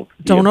don't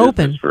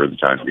open for the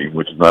time being,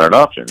 which is not an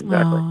option.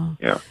 Exactly.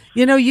 Yeah.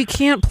 You know, you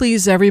can't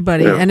please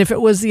everybody. Yeah. And if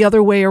it was the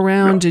other way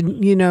around,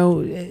 and, you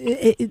know,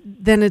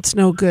 then it's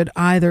no good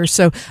either.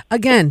 So,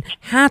 again,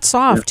 hats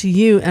off to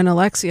you and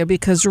Alexia,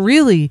 because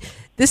really,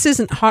 this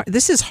isn't hard.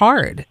 This is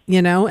hard,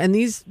 you know, and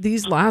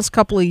these last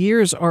couple of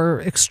years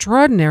are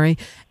extraordinary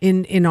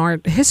in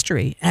our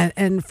history.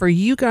 And for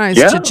you guys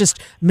to just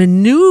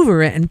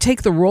maneuver it and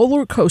take the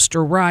roller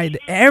coaster ride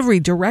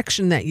every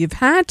direction that you've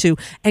had to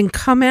and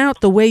come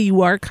out the way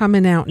you are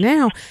coming out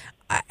now,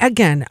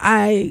 again,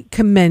 I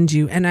commend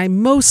you, and I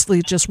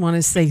mostly just want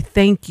to say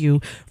thank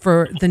you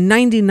for the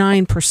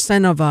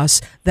 99% of us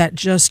that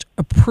just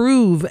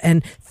approve,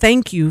 and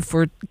thank you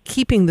for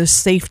keeping the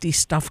safety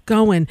stuff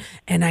going.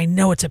 And I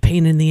know it's a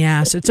pain in the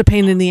ass. It's a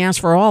pain in the ass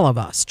for all of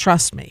us,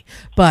 trust me.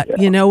 But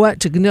you know what?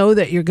 To know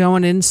that you're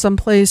going in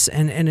someplace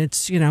and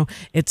it's, you know,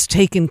 it's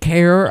taken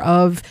care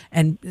of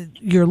and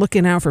you're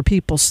looking out for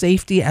people's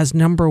safety as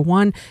number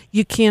one,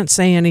 you can't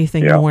say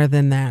anything more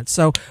than that.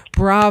 So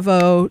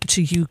bravo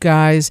to you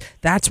guys.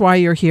 That's why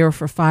you're here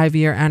for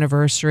 5-year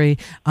anniversary.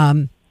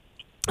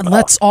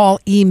 Let's all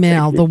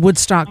email the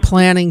Woodstock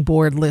Planning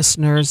Board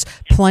listeners,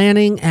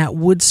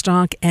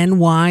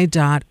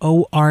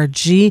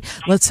 planning@woodstockny.org.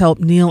 Let's help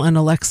Neil and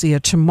Alexia.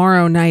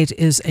 Tomorrow night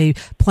is a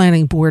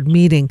planning board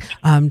meeting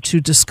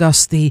to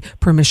discuss the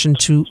permission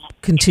to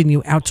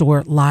continue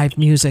outdoor live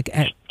music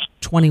at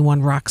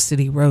 21 Rock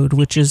City Road,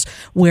 which is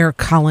where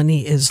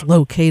Colony is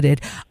located.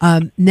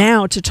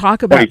 Now to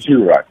talk about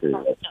 22 Rock City.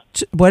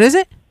 What is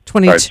it?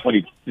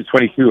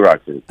 22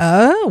 Rock City.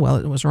 Oh, well,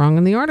 it was wrong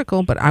in the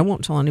article, but I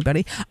won't tell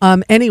anybody.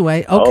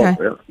 Anyway, okay.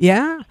 Oh, really?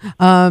 Yeah.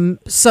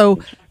 So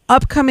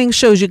upcoming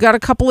shows, you got a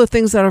couple of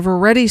things that have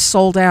already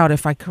sold out,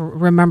 if I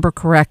remember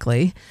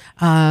correctly.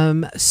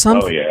 Yeah.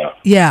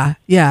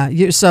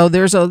 So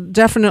there's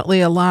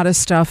definitely a lot of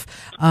stuff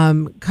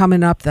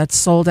coming up that's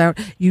sold out.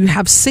 You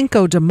have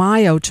Cinco de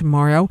Mayo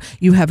tomorrow.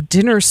 You have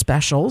dinner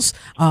specials,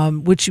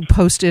 which you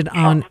posted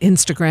on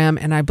Instagram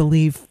and I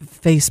believe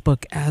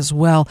Facebook as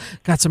well.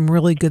 Got some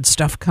really good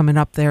stuff coming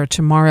up there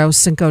tomorrow,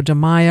 Cinco de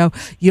Mayo.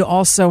 You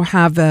also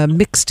have a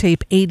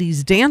mixtape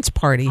 80s dance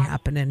party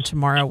happening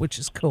tomorrow, which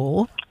is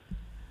cool.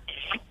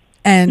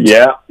 And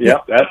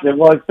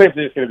it's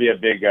basically just going to be a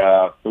big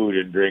food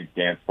and drink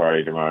dance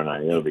party tomorrow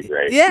night. It'll be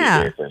great.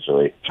 Yeah.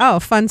 Essentially. Oh,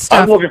 fun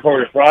stuff. I'm looking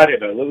forward to Friday,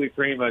 though. Louis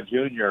Prima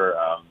Jr.,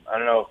 I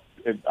don't know.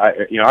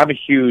 I'm a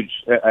huge,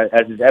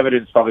 as is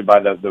evidenced probably by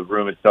the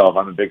room itself,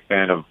 I'm a big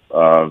fan of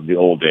the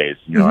old days.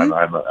 You know,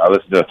 I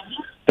listen to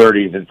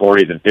 30s and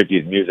 40s and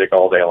 50s music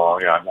all day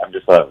long. You know, I'm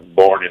just a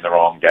born in the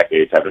wrong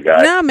decade type of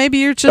guy. No, maybe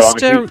you're just...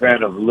 So I'm a huge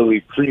fan of Louis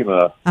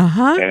Prima,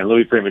 and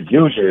Louis Prima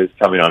Jr. is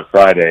coming on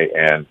Friday,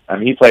 and I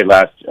mean, he played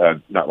not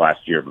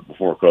last year, but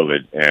before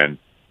COVID, and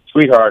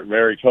sweetheart,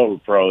 very total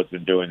pro, has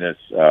been doing this,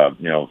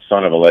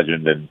 son of a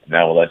legend and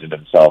now a legend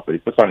himself, but he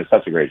puts on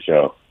such a great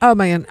show. Oh,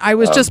 man. I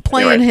was just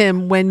playing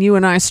him when you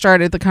and I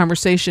started the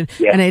conversation,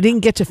 and I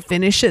didn't get to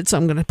finish it, so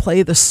I'm going to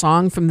play the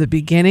song from the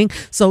beginning.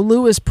 So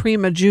Louis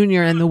Prima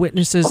Jr. and the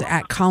Witnesses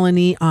at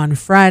Colony on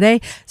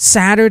Friday.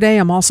 Saturday,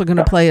 I'm also going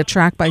to play a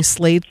track by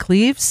Slade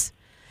Cleaves.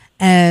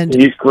 And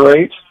he's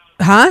great.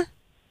 Huh?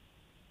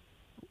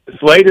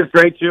 Slade is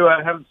great, too.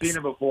 I haven't seen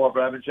him before,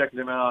 but I've been checking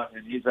him out,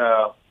 and he's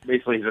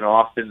basically he's an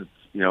Austin,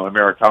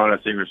 Americana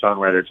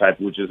singer-songwriter type,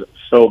 which is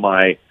so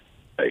as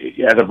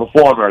a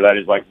performer, that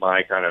is like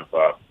my kind of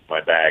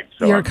my bag.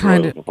 So I'm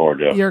really looking forward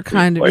to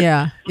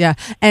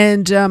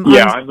And I'm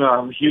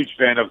a huge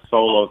fan of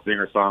solo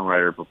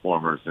singer-songwriter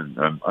performers, and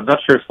I'm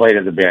not sure Slade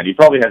has a band. He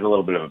probably has a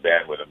little bit of a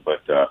band with him,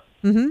 but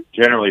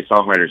generally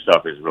songwriter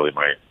stuff is really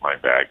my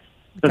bag.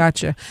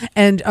 Gotcha.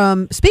 And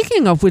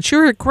speaking of which,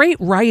 you're a great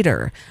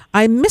writer.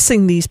 I'm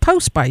missing these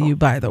posts by you,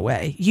 by the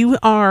way. You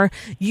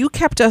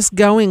kept us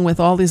going with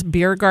all this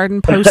beer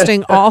garden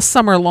posting all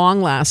summer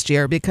long last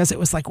year, because it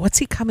was like, what's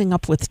he coming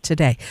up with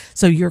today?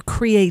 So your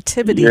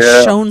creativity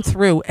shone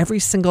through every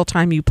single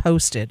time you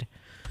posted.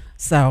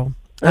 So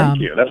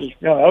Thank you. That was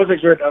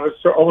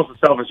almost a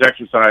selfish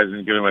exercise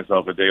in giving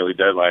myself a daily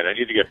deadline. I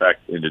need to get back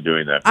into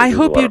doing that. I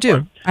hope you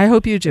do. I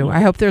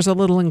hope there's a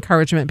little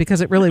encouragement, because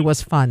it really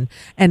was fun,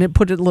 and it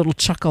put a little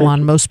chuckle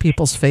on most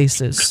people's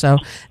faces. So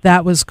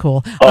that was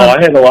cool.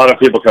 I had a lot of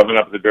people coming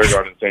up to the beer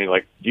garden saying,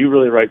 like, "Do you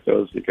really write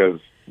those?" Because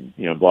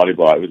blah, blah,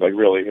 blah. It was like,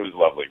 really, it was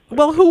lovely.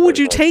 Well, who would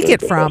you take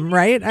it from,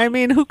 right? I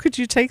mean, who could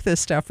you take this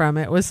stuff from?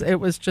 It was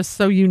just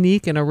so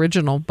unique and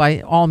original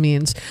by all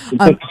means.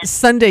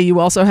 Sunday, you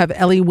also have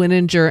Ellie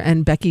Winninger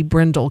and Becky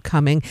Brindle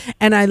coming.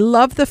 And I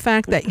love the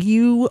fact that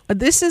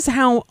this is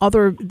how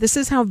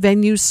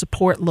venues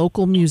support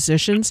local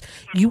musicians.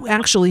 You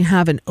actually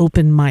have an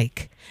open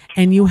mic,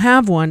 and you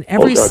have one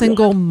every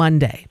single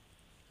Monday.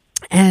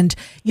 And,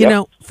 you Yep.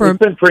 know, for It's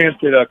been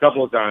preempted a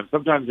couple of times.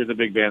 Sometimes there's a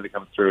big band that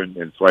comes through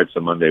and swipes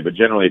on Monday, but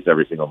generally it's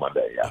every single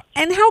Monday, yeah.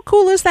 and how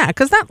cool is that?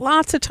 Because that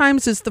lots of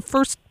times is the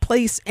first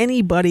place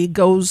anybody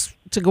goes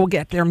to go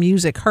get their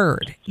music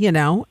heard, you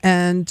know,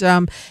 and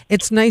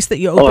it's nice that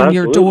you open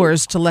your absolutely.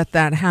 doors to let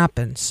that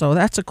happen. So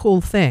that's a cool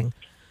thing.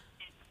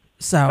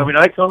 So I mean,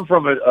 I come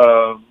from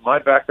my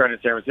background in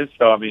San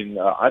Francisco. I mean,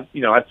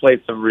 I've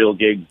played some real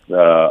gigs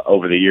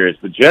over the years,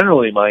 but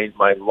generally my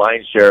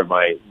lion's share of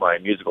my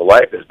musical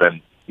life has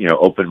been, you know,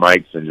 open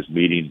mics and just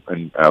meeting,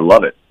 and I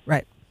love it.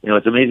 right, You know,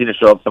 it's amazing to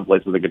show up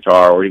someplace with a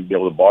guitar or even be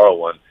able to borrow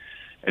one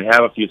and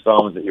have a few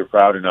songs that you're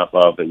proud enough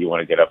of that you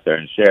want to get up there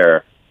and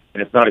share.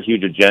 And it's not a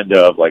huge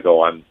agenda of like,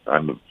 oh, I'm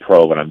a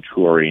pro and I'm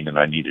touring and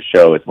I need to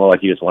show. It's more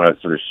like you just want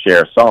to sort of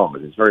share songs.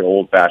 It's very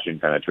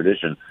old-fashioned kind of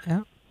tradition.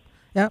 yeah,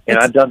 yeah. And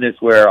I've done this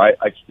where I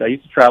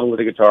used to travel with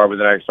a guitar, but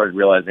then I started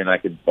realizing I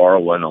could borrow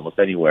one almost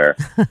anywhere.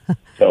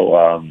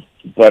 So,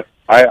 but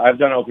I've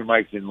done open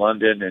mics in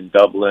London and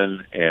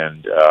Dublin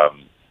and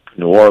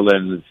New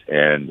Orleans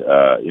and,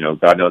 you know,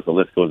 God knows the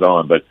list goes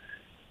on. But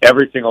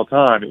every single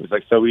time, it was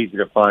like so easy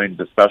to find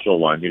the special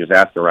one. You just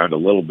ask around a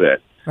little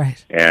bit,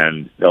 right.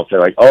 and they'll say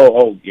like,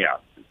 oh, yeah,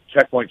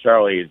 Checkpoint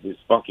Charlie is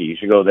funky. You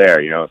should go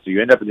there, you know. So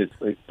you end up in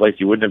this place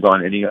you wouldn't have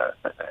gone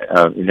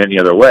in any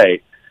other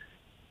way.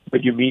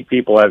 But you meet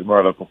people as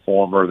more of a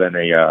performer than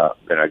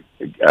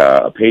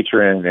a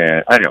patron,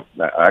 and I don't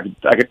know.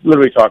 I could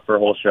literally talk for a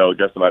whole show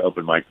just about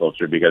open mic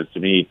culture because to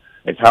me,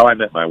 it's how I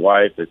met my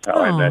wife. It's how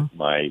I met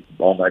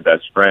all my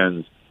best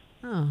friends.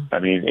 Oh. I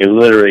mean, it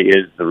literally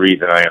is the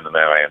reason I am the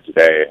man I am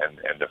today,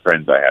 and the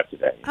friends I have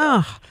today.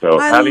 Oh, So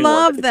I having one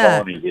love at the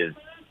that. Colony is,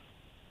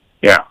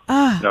 yeah.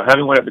 Ah. You know,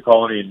 having one at the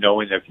Colony and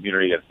knowing the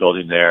community that's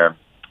building there.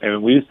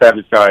 And we used to have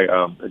this guy,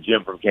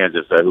 Jim from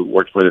Kansas, who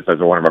worked with us as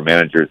one of our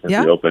managers since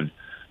we opened,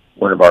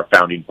 one of our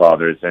founding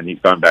fathers, and he's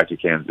gone back to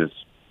Kansas,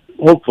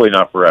 hopefully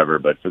not forever,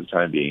 but for the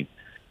time being.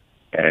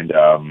 And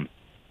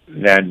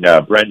then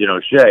Brendan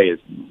O'Shea, is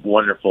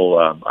wonderful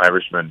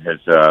Irishman, has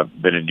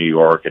been in New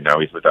York, and now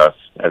he's with us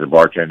as a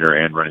bartender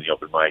and running the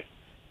open mic.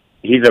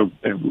 He's an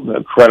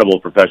incredible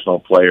professional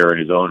player in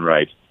his own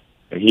right,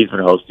 and he's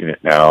been hosting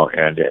it now,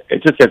 and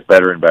it just gets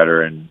better and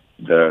better. And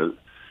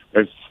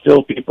there's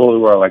still people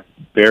who are like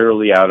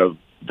barely out of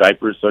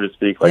diapers, so to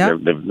speak, like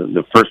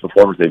the first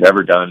performance they've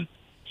ever done.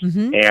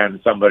 Mm-hmm.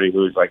 And somebody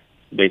who's like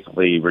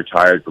basically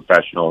retired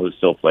professional who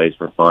still plays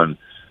for fun,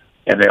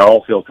 and they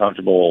all feel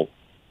comfortable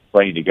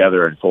playing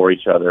together and for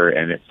each other,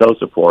 and it's so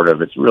supportive.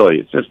 It's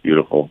just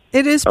beautiful.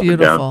 It is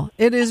beautiful.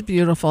 It is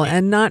beautiful,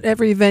 and not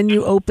every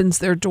venue opens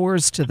their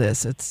doors to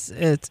this.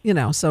 It's you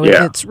know, so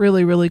it's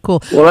really, really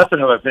cool. Well, that's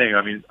another thing.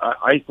 I mean,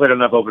 I played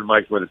enough open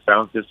mics where the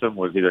sound system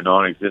was either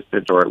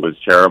non-existent or it was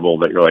terrible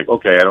that you're like,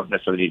 okay, I don't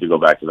necessarily need to go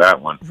back to that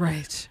one.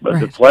 Right. But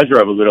the pleasure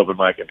of a good open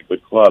mic at a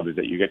good club is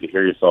that you get to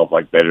hear yourself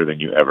like better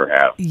than you ever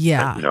have.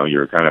 Yeah. And, you know,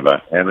 you're kind of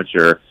an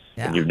amateur.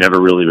 Yeah. And you've never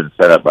really been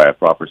set up by a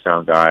proper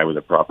sound guy with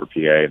a proper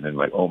PA, and then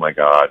like, oh my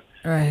God,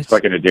 it's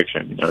like an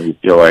addiction. You know, you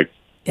feel like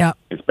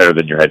it's better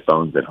than your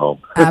headphones at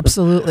home.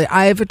 Absolutely.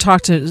 I've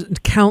talked to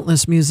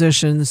countless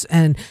musicians,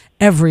 and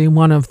every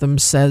one of them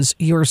says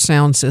your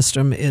sound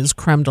system is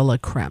creme de la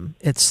creme.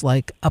 It's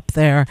like up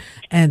there,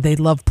 and they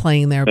love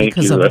playing there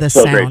because of the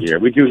so sound. Great to hear.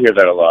 We do hear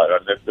that a lot.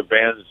 The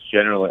bands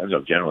generally,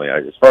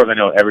 as far as I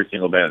know, every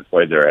single band that's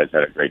played there has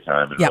had a great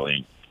time and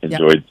really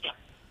enjoyed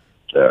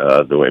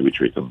the way we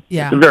treat them.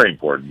 Yeah. It's very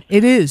important.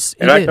 It is.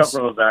 And I come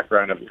from a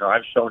background of, you know,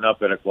 I've shown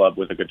up at a club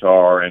with a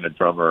guitar and a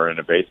drummer and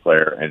a bass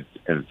player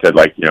and said,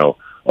 like, you know,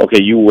 okay,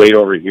 you wait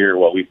over here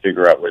while we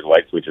figure out where the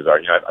light switches are.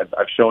 You know,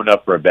 I've shown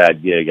up for a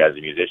bad gig as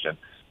a musician,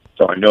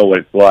 so I know what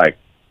it's like.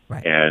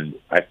 Right. And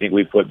I think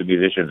we put the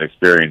musician's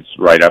experience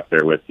right up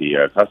there with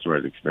the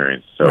customer's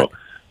experience. So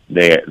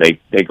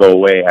they go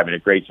away having a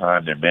great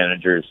time. Their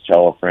managers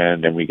tell a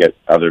friend, and we get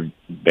other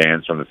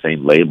bands from the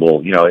same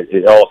label. You know,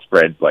 it all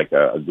spreads like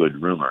a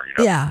good rumor. You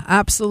know? Yeah,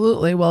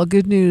 absolutely. Well,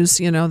 good news.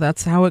 You know,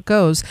 that's how it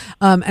goes.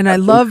 And I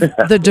love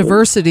the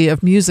diversity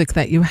of music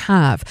that you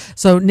have.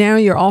 So now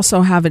you're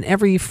also having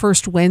every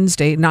first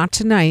Wednesday, not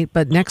tonight,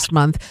 but next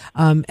month,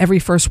 every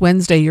first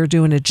Wednesday you're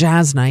doing a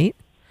jazz night.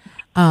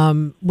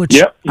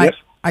 Which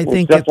I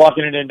think just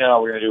locking it in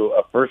now. We're going to do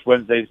a first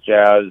Wednesday's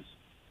jazz,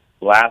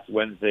 last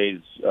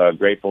Wednesday's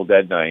Grateful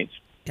Dead night,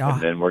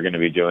 and then we're going to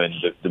be doing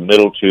the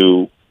middle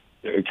two,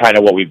 kind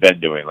of what we've been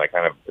doing, like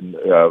kind of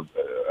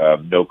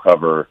no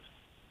cover,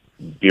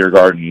 beer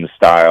garden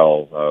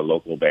style,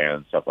 local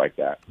bands, stuff like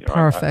that. You know,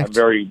 perfect.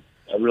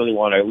 I really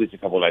want at least a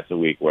couple nights a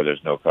week where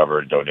there's no cover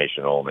and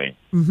donation only.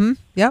 Mm-hmm.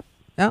 Yep.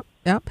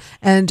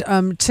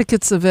 And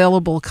tickets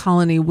available,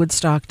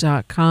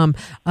 colonywoodstock.com.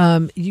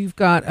 You've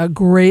got a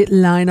great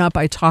lineup.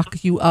 I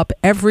talk you up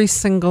every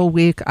single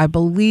week. I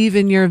believe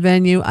in your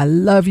venue. I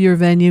love your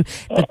venue.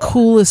 The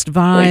coolest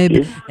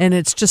vibe, and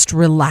it's just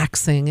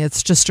relaxing.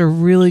 It's just a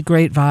really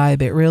great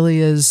vibe. It really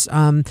is.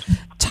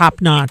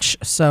 top notch.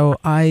 So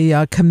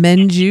I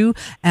commend you.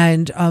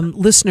 And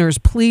listeners,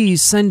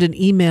 please send an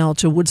email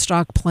to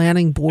Woodstock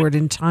Planning Board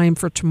in time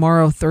for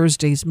tomorrow,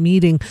 Thursday's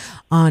meeting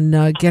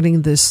on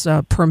getting this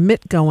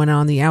permit going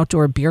on the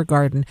outdoor beer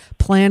garden.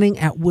 Planning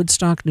at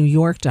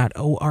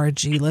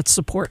woodstocknewyork.org. Let's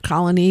support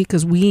Colony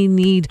because we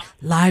need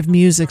live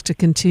music to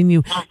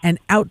continue. And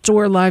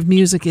outdoor live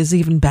music is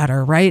even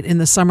better, right? In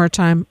the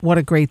summertime, what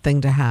a great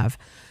thing to have.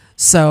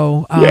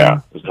 So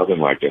yeah, there's nothing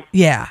like it.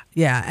 Yeah,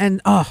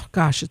 and oh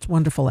gosh, it's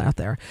wonderful out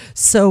there.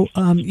 So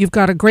you've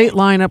got a great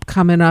lineup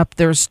coming up.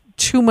 There's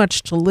too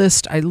much to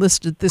list. I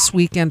listed this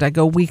weekend. I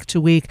go week to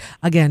week.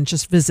 Again,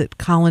 just visit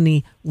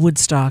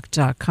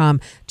colonywoodstock.com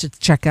to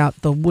check out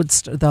the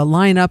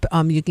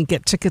lineup. You can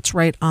get tickets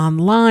right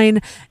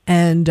online.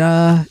 And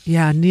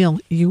Neil,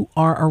 you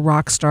are a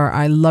rock star.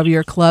 I love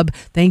your club.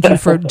 Thank you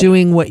for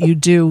doing what you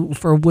do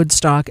for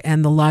Woodstock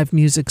and the live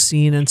music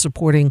scene and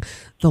supporting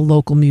the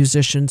local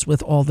musicians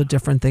with all the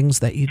different things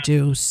that you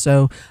do.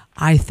 So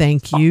I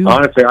thank you.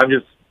 Honestly, I'm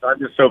just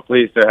so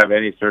pleased to have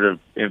any sort of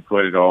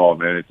input at all,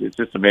 man. It's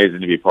just amazing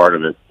to be part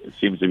of it. It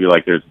seems to be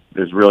like there's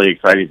really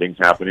exciting things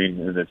happening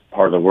in this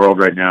part of the world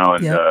right now,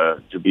 and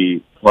to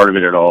be part of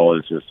it at all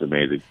is just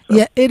amazing. So.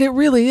 Yeah, it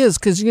really is,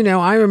 because,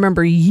 I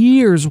remember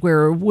years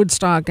where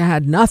Woodstock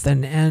had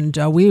nothing, and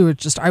I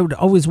would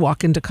always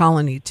walk into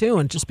Colony, too,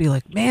 and just be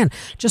like, man,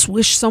 just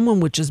wish someone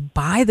would just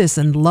buy this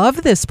and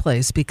love this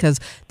place, because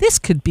this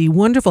could be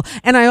wonderful.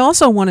 And I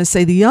also want to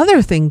say the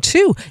other thing,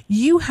 too,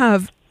 you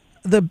have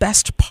the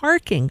best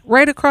parking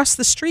right across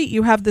the street.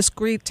 You have this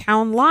great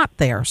town lot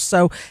there,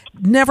 so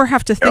never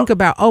have to think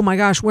about, oh my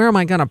gosh, where am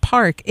I going to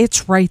park?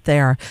 It's right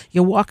there.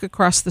 You walk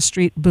across the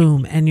street,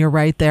 boom, and you're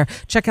right there.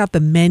 Check out the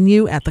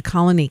menu at the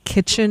Colony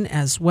Kitchen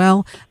as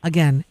well.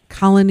 Again,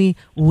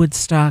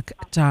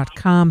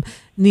 colonywoodstock.com.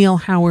 Neil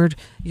Howard,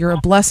 you're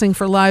a blessing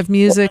for live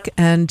music,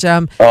 and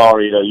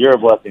Rita, you're a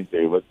blessing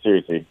too, but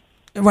seriously,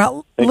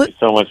 well, thank you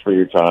so much for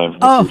your time.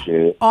 I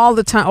appreciate it. All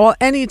the time. Well,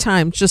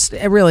 anytime. Just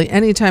really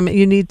anytime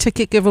you need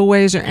ticket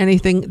giveaways or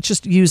anything,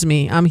 just use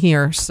me. I'm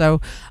here. So,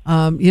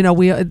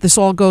 this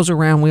all goes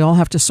around. We all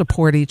have to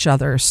support each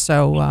other.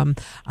 So,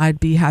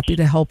 I'd be happy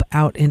to help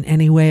out in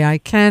any way I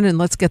can. And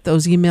let's get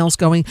those emails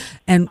going.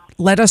 And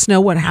let us know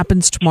what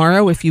happens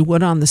tomorrow, if you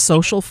would, on the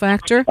social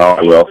factor. Oh,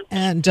 I will.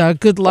 And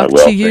good luck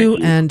to you.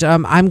 And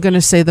I'm going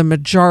to say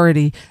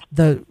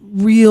the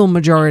real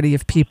majority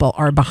of people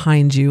are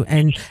behind you.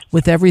 And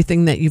with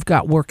everything that you've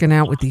got working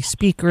out with these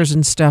speakers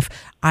and stuff,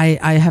 I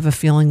have a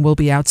feeling we'll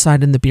be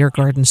outside in the beer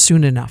garden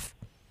soon enough.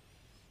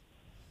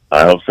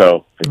 I hope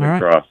so. Fingers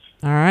crossed.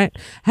 All right.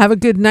 Have a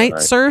good night,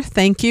 sir.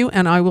 Thank you.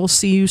 And I will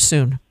see you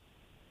soon.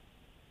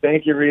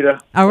 Thank you, Rita.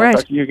 All right.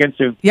 I'll talk to you again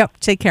soon. Yep.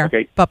 Take care.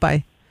 Okay.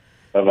 Bye-bye.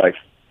 Bye-bye.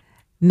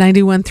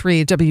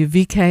 91.3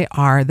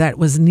 WVKR. That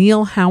was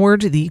Neil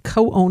Howard, the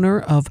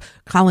co-owner of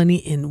Colony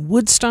in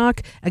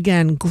Woodstock.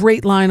 Again,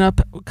 great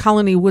lineup,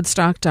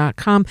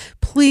 colonywoodstock.com.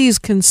 Please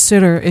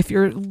consider, if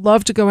you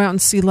love to go out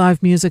and see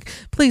live music,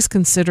 please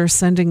consider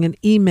sending an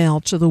email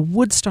to the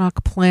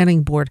Woodstock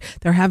Planning Board.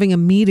 They're having a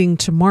meeting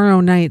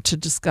tomorrow night to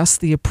discuss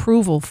the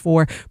approval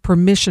for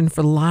permission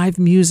for live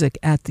music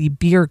at the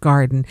beer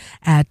garden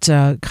at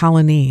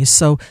Colony.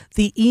 So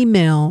the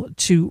email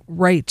to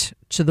write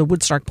to the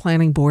Woodstock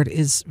Planning Board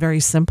is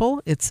very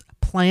simple. It's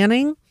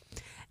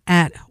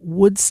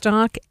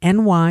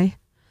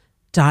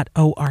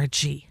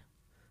planning@woodstockny.org.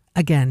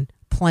 Again,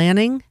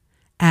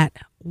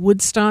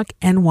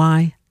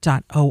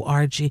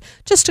 planning@woodstockny.org.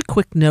 Just a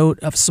quick note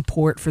of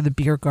support for the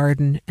beer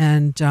garden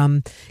and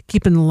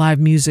keeping the live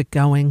music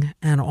going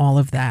and all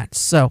of that.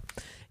 So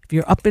if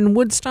you're up in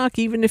Woodstock,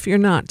 even if you're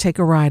not, take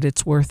a ride.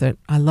 It's worth it.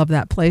 I love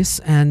that place.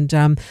 And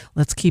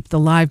let's keep the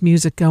live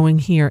music going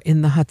here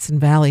in the Hudson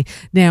Valley.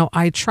 Now,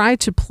 I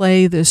tried to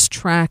play this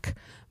track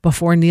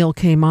before Neil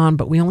came on,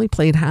 but we only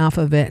played half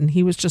of it. And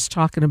he was just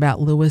talking about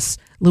Louis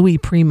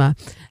Prima.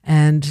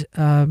 And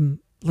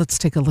let's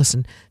take a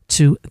listen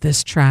to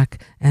this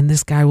track. And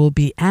this guy will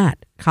be at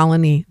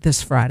Colony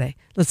this Friday.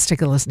 Let's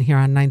take a listen here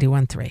on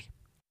 91.3.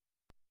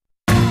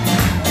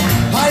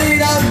 I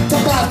eat out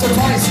tomato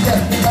twice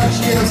just because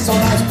she is so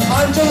nice.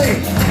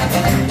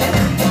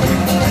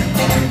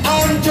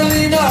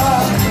 Angelina,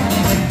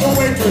 the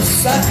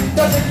waitress at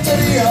the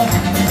pizzeria.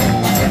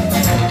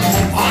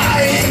 I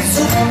eat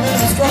soup in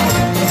a straw,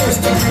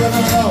 just to feel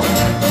them know.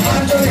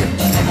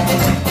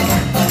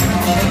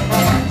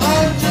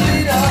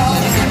 Angelina,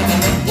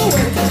 the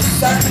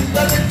waitress at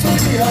the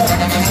pizzeria.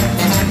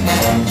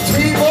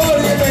 T-boy,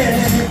 baby.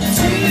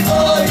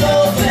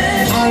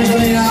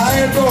 Angelina, I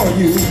adore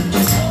you.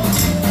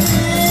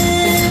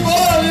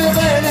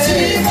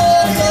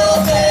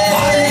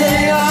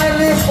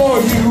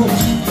 For you,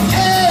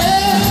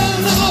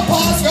 and I'll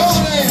pass your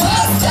name.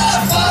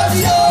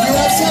 You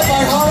have set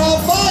my heart on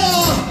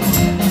fire.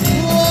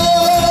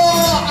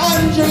 Oh,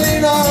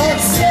 Angelina,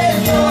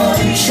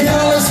 she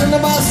don't listen to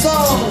my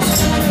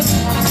songs.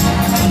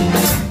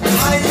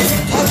 I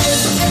ain't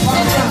touching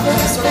my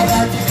breath, so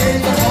that you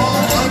gave them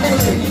all,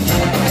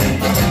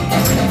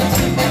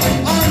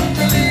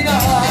 Angelina,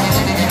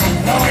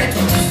 no, it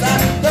was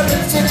that the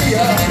city.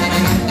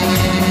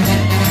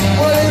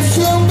 Well, it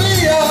should be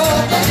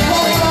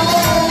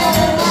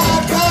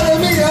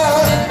Academia.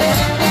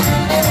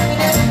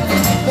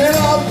 Then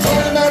I'll go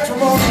to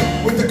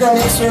matrimony with the girl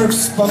that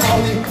serves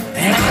spumoni,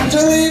 and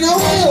Angelina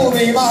will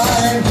be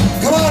mine.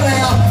 Come on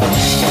now.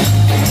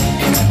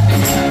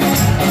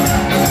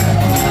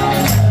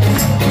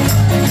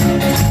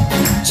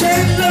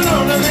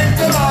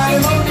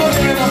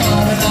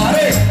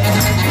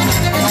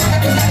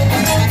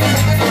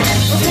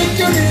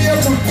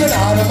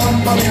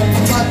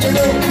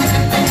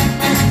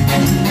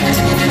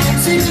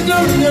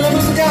 La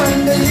musica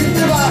grande gli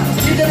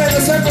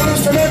deve sempre lo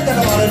strumento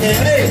da fare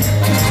bene.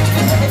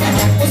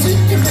 Così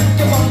che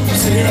quando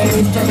sia lo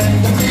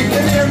strumento qui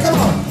come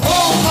on.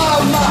 Oh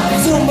mamma,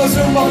 zumba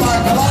zumba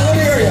bacala, let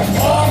me hear you.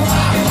 Oh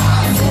mamma,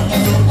 zumba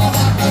zumba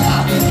bacala.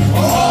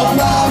 Oh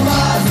mamma,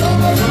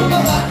 zumba zumba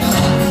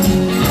bacala.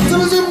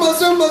 Zumba zumba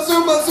zumba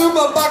zumba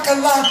zumba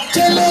bacala.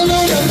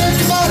 Hallelujah,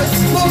 make money,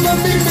 mamma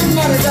mia,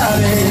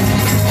 maridare.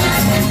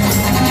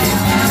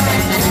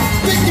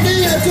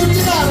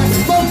 Tutti male,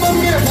 mamma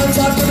mia,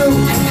 pensato tu.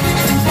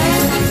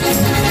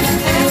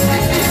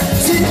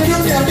 Sì, che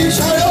non mi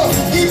avvicino,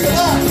 il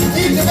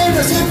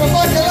deve sempre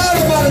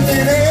bacalare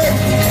maledire.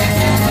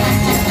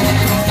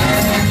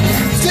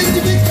 Senti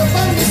picca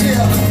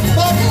fantasia,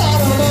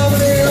 bacalare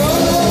maledire.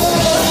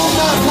 Oh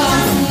mamma,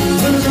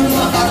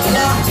 zumba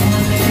bacala.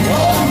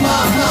 Oh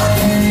mamma,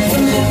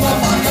 zumba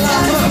bacala.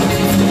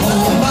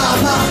 Oh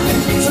mamma,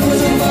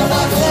 zumba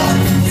bacala.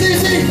 Sì,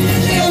 sì,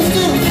 io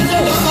tu,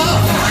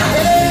 mamma.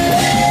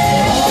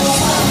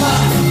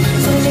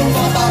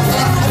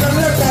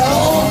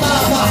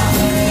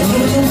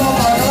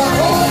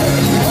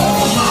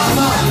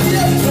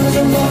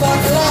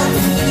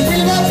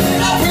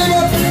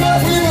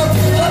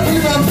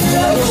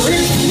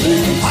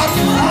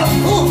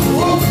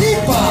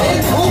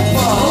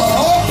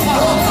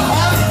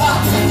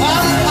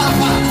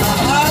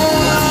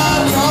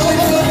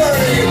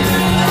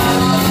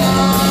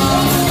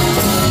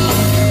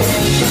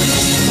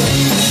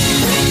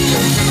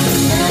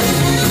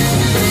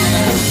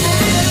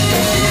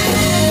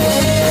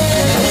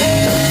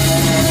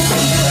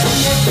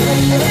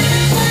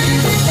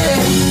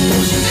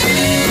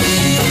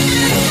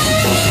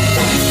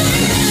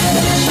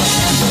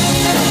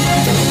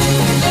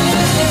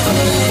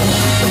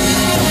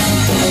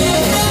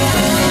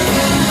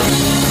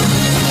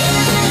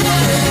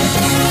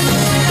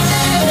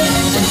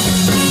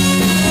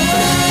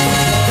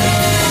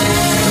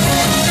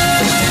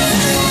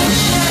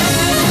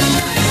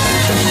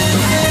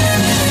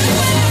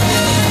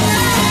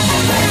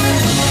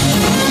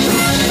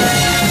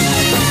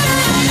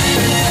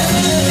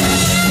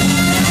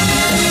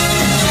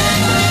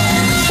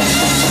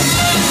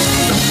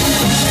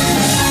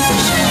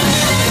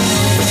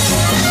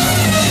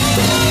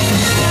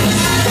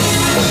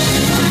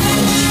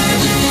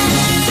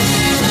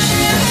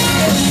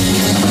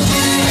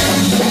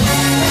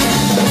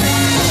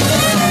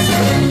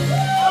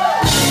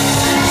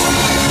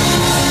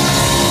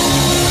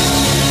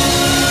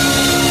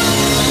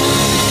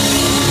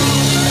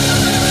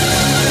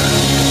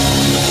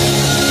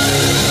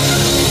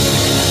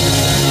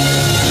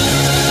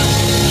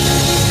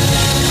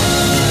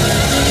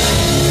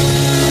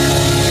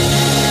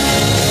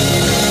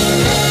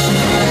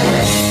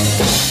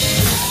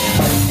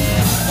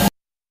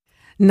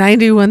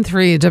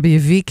 .913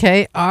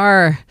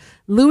 WVKR,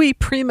 Louis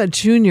Prima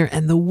Jr.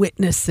 and the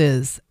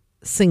Witnesses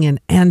singing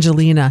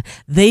Angelina.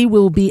 They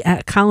will be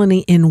at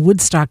Colony in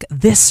Woodstock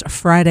this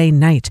Friday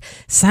night.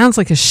 Sounds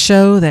like a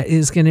show that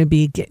is going to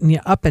be getting you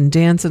up and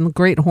dancing.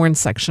 Great horn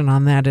section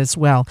on that as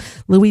well.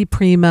 Louis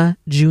Prima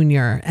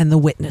Jr. and the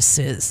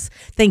Witnesses.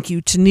 Thank you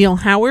to Neil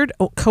Howard,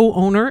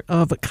 co-owner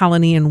of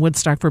Colony in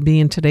Woodstock, for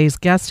being today's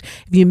guest.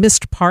 If you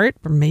missed part,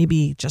 or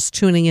maybe just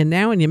tuning in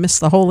now and you missed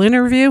the whole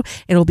interview,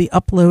 it'll be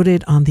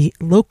uploaded on the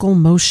Local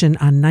Motion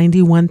on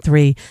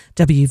 91.3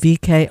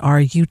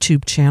 WVKR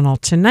YouTube channel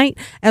tonight,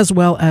 as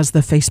well as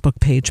the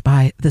Facebook page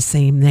by the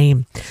same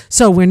name.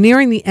 So we're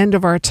nearing the end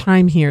of our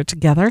time here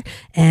together,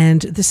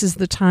 and this is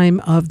the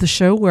time of the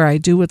show where I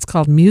do what's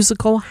called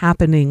musical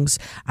happenings.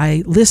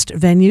 I list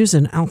venues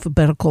in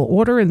alphabetical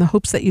order in the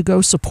hopes that you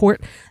go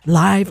support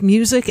live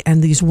music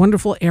and these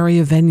wonderful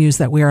area venues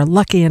that we are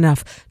lucky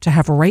enough to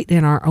have right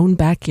in our own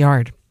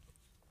backyard.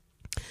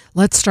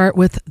 Let's start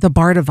with the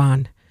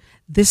Bardavon.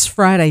 This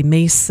Friday,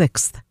 May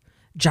 6th,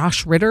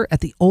 Josh Ritter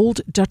at the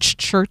Old Dutch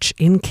Church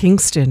in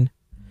Kingston.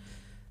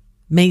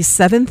 May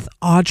 7th,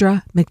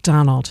 Audra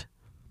McDonald.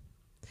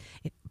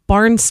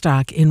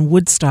 Barnstock in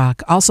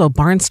Woodstock, also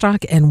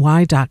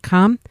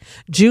barnstockny.com.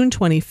 June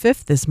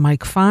 25th is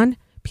Mike Fahn,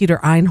 Peter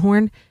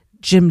Einhorn,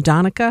 Jim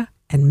Donica,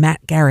 and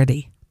Matt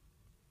Garrity.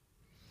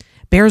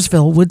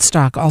 Bearsville,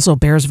 Woodstock, also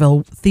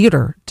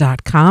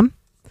bearsvilletheater.com.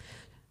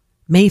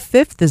 May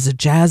 5th is a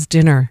jazz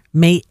dinner.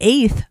 May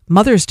 8th,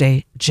 Mother's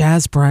Day,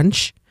 jazz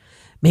brunch.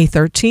 May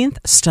 13th,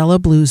 Stella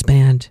Blues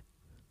Band.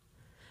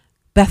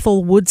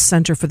 Bethel Woods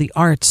Center for the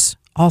Arts,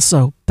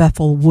 also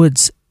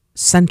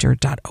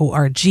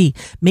bethelwoodscenter.org.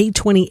 May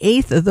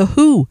 28th, The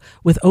Who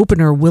with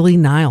opener Willie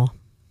Nile.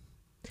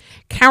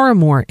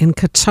 Caramore in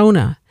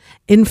Katona.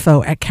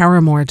 Info at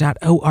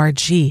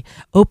caramore.org.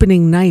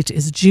 Opening night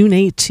is June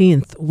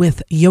 18th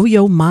with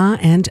Yo-Yo Ma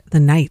and the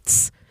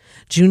Knights.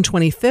 June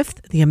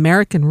 25th, the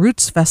American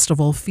Roots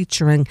Festival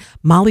featuring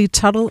Molly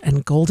Tuttle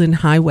and Golden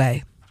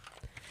Highway.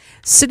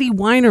 City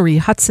Winery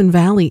Hudson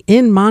Valley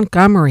in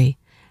Montgomery.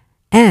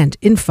 And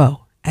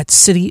info at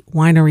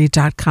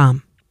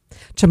citywinery.com.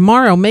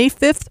 Tomorrow, May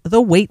 5th,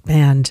 the Weight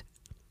Band.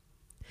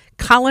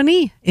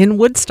 Colony in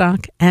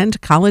Woodstock and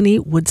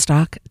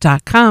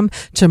colonywoodstock.com.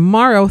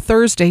 Tomorrow,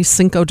 Thursday,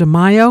 Cinco de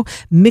Mayo,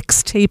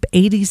 Mixtape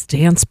 80s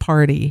Dance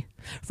Party.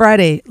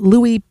 Friday,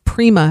 Louis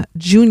Prima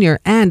Jr.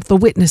 and The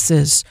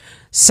Witnesses.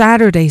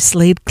 Saturday,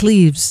 Slade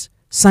Cleaves.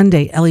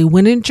 Sunday, Ellie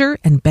Winninger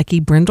and Becky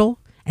Brindle.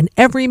 And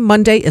every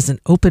Monday is an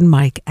open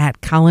mic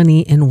at Colony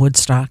in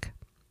Woodstock.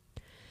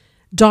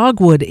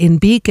 Dogwood in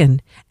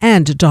Beacon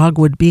and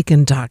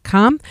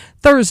dogwoodbeacon.com.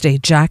 Thursday,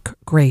 Jack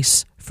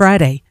Grace.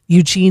 Friday,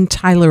 Eugene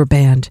Tyler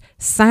Band.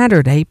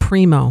 Saturday,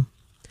 Primo.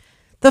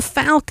 The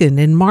Falcon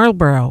in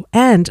Marlborough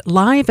and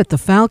live at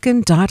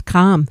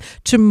thefalcon.com.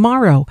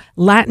 Tomorrow,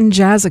 Latin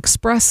Jazz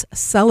Express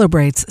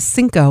celebrates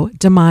Cinco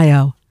de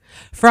Mayo.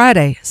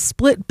 Friday,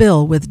 Split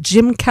Bill with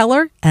Jim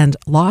Keller and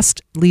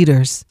Lost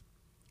Leaders.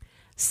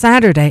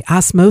 Saturday,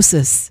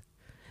 Osmosis.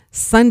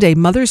 Sunday,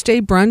 Mother's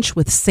Day Brunch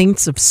with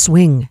Saints of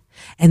Swing.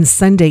 And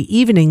Sunday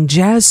evening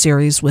jazz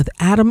series with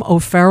Adam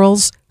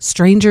O'Farrell's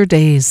Stranger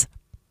Days.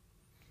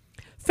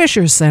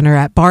 Fisher Center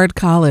at Bard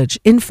College.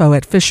 Info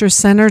at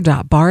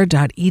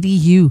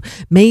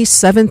fishercenter.bard.edu. May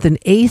 7th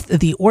and 8th,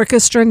 the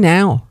Orchestra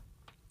Now.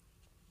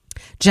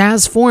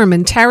 Jazz Forum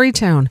in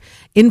Tarrytown.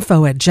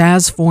 Info at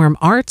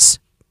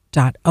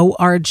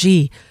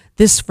jazzforumarts.org.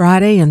 This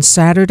Friday and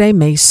Saturday,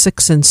 May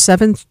 6th and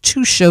 7th,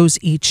 2 shows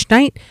each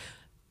night.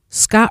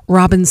 Scott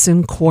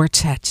Robinson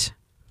Quartet.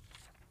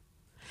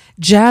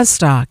 Jazz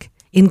Stock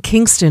in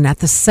Kingston at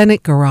the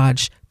Senate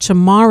Garage.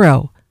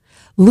 Tomorrow,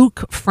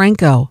 Luke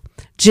Franco,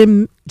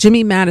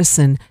 Jimmy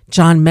Madison,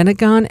 John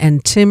Menegon,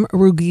 and Tim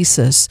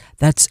Rugisis.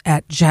 That's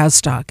at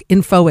Jazzstock.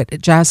 Info at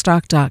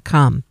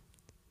jazzstock.com.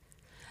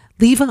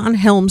 Levon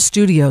Helm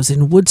Studios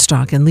in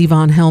Woodstock and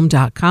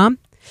levonhelm.com.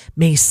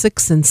 May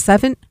 6th and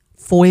 7th,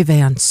 Foy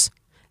Vance.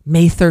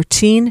 May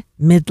 13,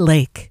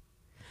 Mid-Lake.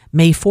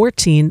 May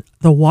 14,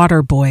 The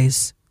Water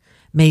Boys.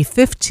 May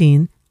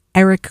 15,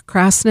 Eric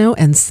Krasno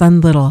and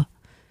Son Little.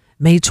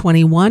 May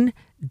 21,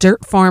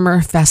 Dirt Farmer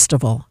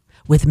Festival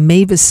with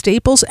Mavis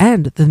Staples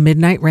and the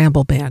Midnight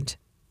Ramble Band.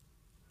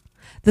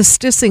 The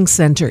Stissing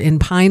Center in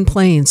Pine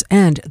Plains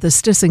and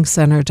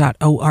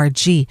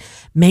thestissingcenter.org.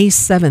 May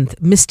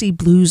 7th, Misty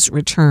Blues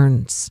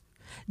returns.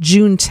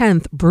 June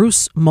 10th,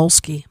 Bruce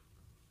Molsky.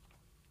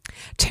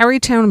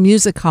 Tarrytown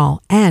Music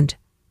Hall and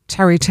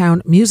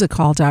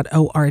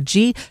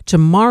tarrytownmusichall.org.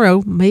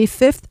 Tomorrow, May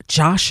 5th,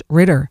 Josh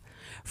Ritter.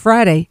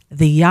 Friday,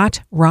 the Yacht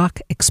Rock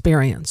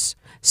Experience.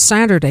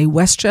 Saturday,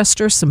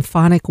 Westchester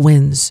Symphonic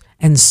Winds.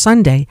 And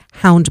Sunday,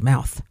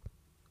 Houndmouth.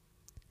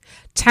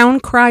 Town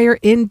Crier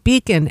in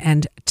Beacon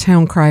and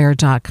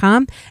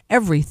towncrier.com.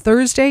 Every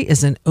Thursday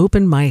is an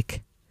open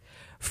mic.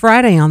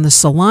 Friday on the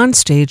Salon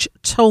stage,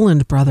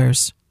 Toland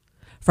Brothers.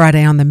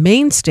 Friday on the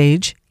main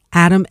stage,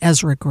 Adam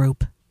Ezra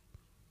Group.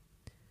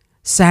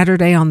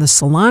 Saturday on the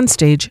Salon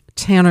stage,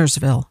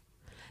 Tannersville.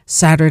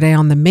 Saturday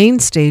on the main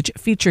stage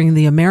featuring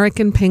the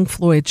American Pink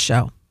Floyd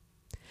Show.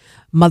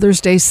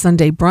 Mother's Day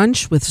Sunday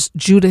Brunch with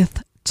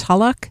Judith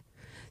Tulloch.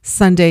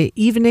 Sunday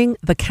evening,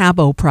 the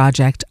Cabo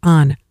Project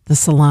on the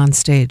Salon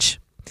stage.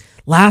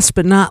 Last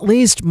but not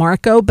least,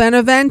 Marco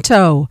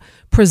Benevento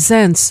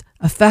presents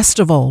a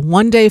festival,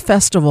 one-day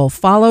festival,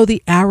 Follow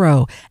the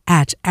Arrow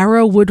at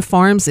Arrowwood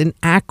Farms in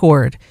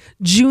Accord,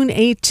 June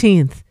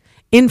 18th.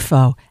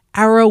 Info,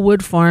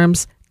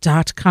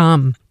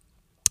 arrowwoodfarms.com.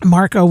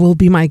 Marco will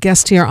be my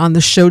guest here on the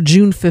show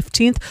June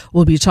 15th.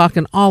 We'll be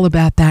talking all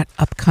about that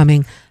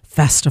upcoming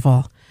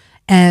festival.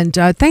 And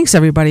thanks,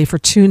 everybody, for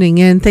tuning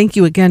in. Thank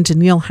you again to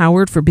Neil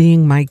Howard for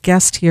being my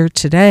guest here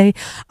today.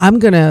 I'm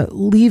going to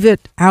leave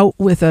it out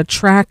with a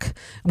track.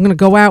 I'm going to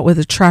go out with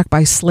a track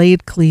by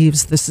Slade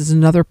Cleaves. This is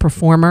another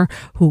performer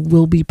who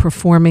will be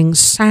performing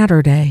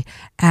Saturday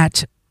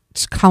at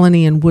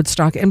Colony in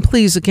Woodstock. And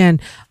please, again,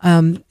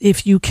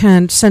 if you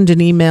can, send an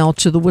email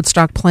to the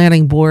Woodstock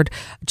Planning Board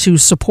to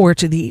support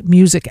the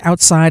music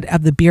outside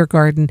of the beer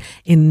garden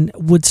in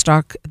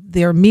Woodstock.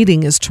 Their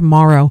meeting is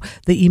tomorrow.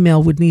 The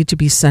email would need to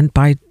be sent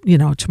by,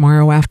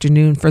 tomorrow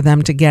afternoon for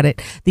them to get it.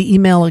 The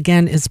email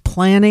again is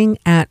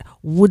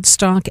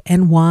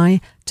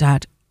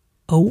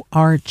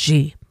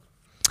planning@woodstockny.org.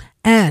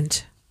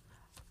 And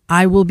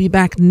I will be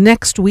back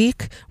next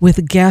week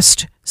with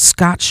guest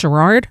Scott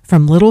Sherrard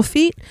from Little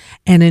Feat,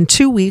 and in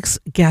 2 weeks,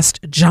 guest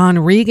John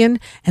Regan,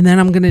 and then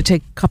I'm going to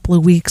take a couple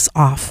of weeks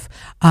off.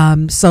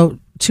 So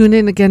tune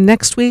in again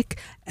next week,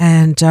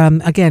 and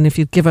again, if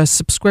you give a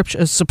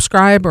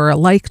subscribe or a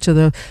like to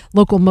the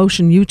Local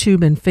Motion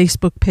YouTube and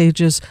Facebook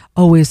pages,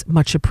 always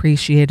much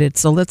appreciated.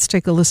 So let's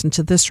take a listen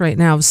to this right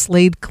now of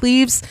Slade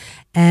Cleaves,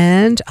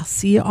 and I'll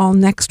see you all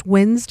next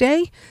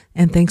Wednesday,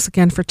 and thanks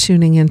again for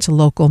tuning in to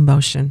Local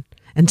Motion.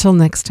 Until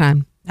next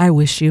time, I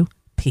wish you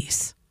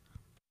Peace.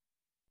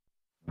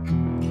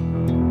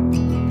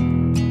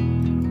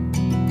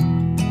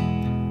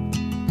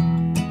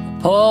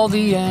 Pull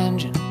the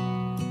engine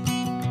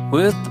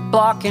with the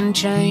block and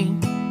chain.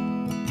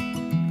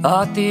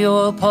 Got the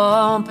oil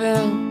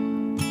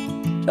pumping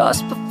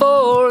just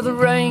before the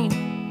rain.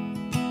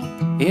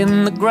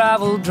 In the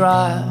gravel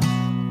drive,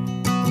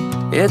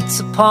 it's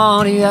a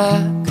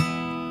Pontiac.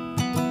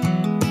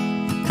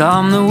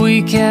 Come the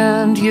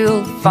weekend,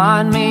 you'll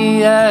find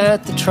me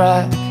at the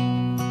track.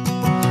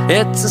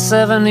 It's a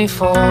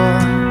 74,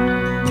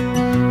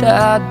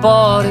 Dad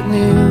bought it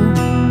new.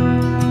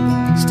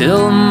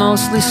 Still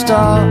mostly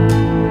stock,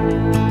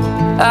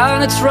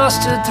 and it's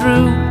rusted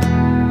through.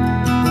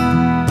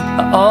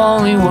 I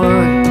only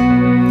worry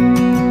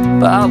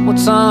about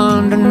what's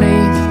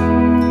underneath.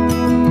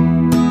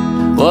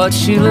 What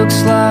she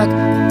looks like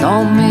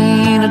don't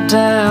mean a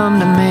damn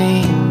to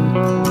me.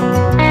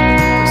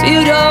 'Cause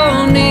you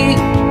don't need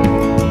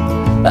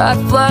that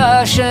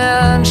flash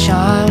and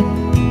shine.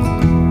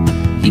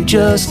 You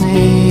just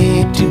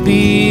need to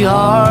be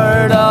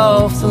hard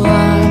off the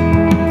line.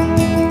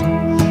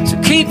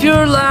 Keep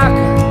your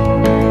lacquer,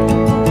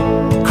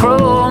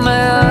 chrome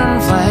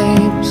and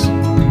flames.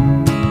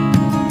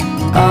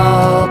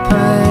 I'll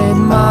paint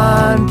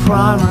mine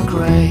primer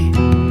gray.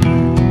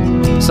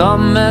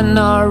 Some men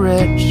are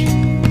rich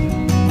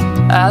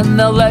and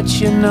they'll let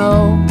you know.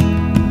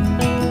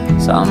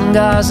 Some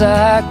guys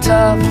act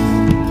tough,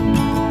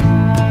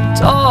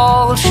 it's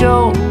all a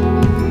show.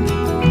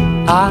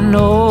 I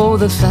know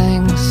the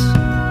things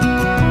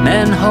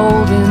men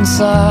hold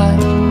inside,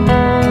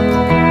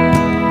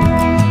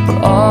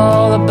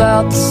 all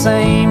about the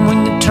same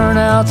when you turn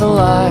out the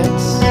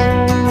lights.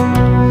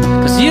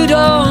 'Cause you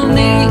don't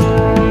need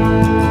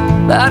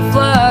that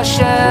flash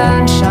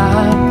and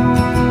shine.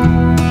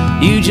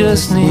 You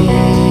just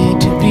need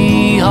to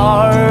be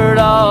hard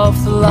off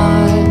the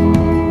line.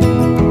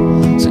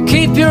 So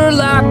keep your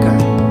lacquer,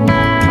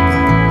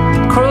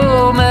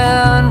 chrome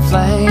and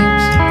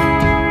flames.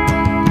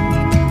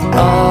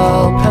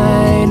 I'll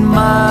paint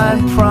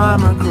mine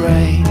primer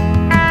gray.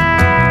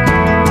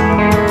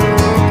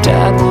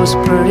 Dad was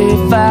pretty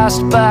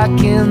fast back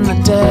in the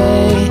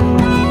day.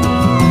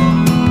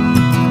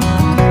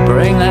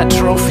 Bring that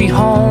trophy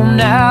home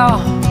now,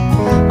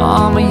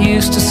 Mama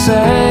used to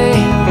say.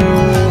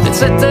 It'd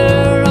sit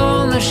there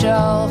on the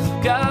shelf,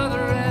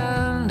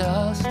 gathering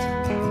dust.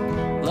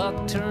 Luck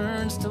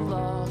turns to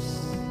loss,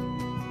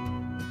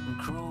 and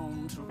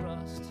chrome to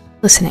rust.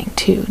 Listening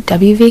to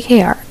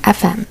WVKR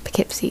FM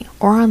Poughkeepsie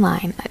or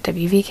online at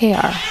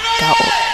WVKR.org.